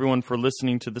 Thanks to everyone for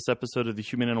listening to this episode of the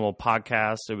Human Animal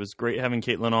Podcast. It was great having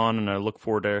Caitlin on, and I look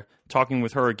forward to talking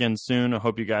with her again soon. I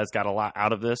hope you guys got a lot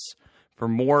out of this. For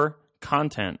more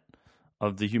content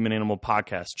of the Human Animal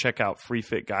Podcast, check out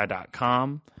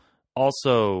freefitguy.com.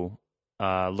 Also,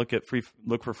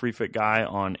 look for Free Fit Guy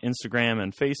on Instagram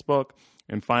and Facebook.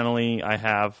 And finally, I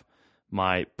have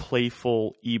my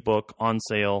Playful ebook on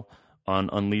sale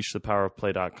on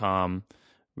unleashthepowerofplay.com.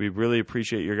 We really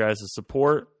appreciate your guys'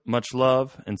 support. Much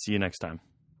love, and see you next time.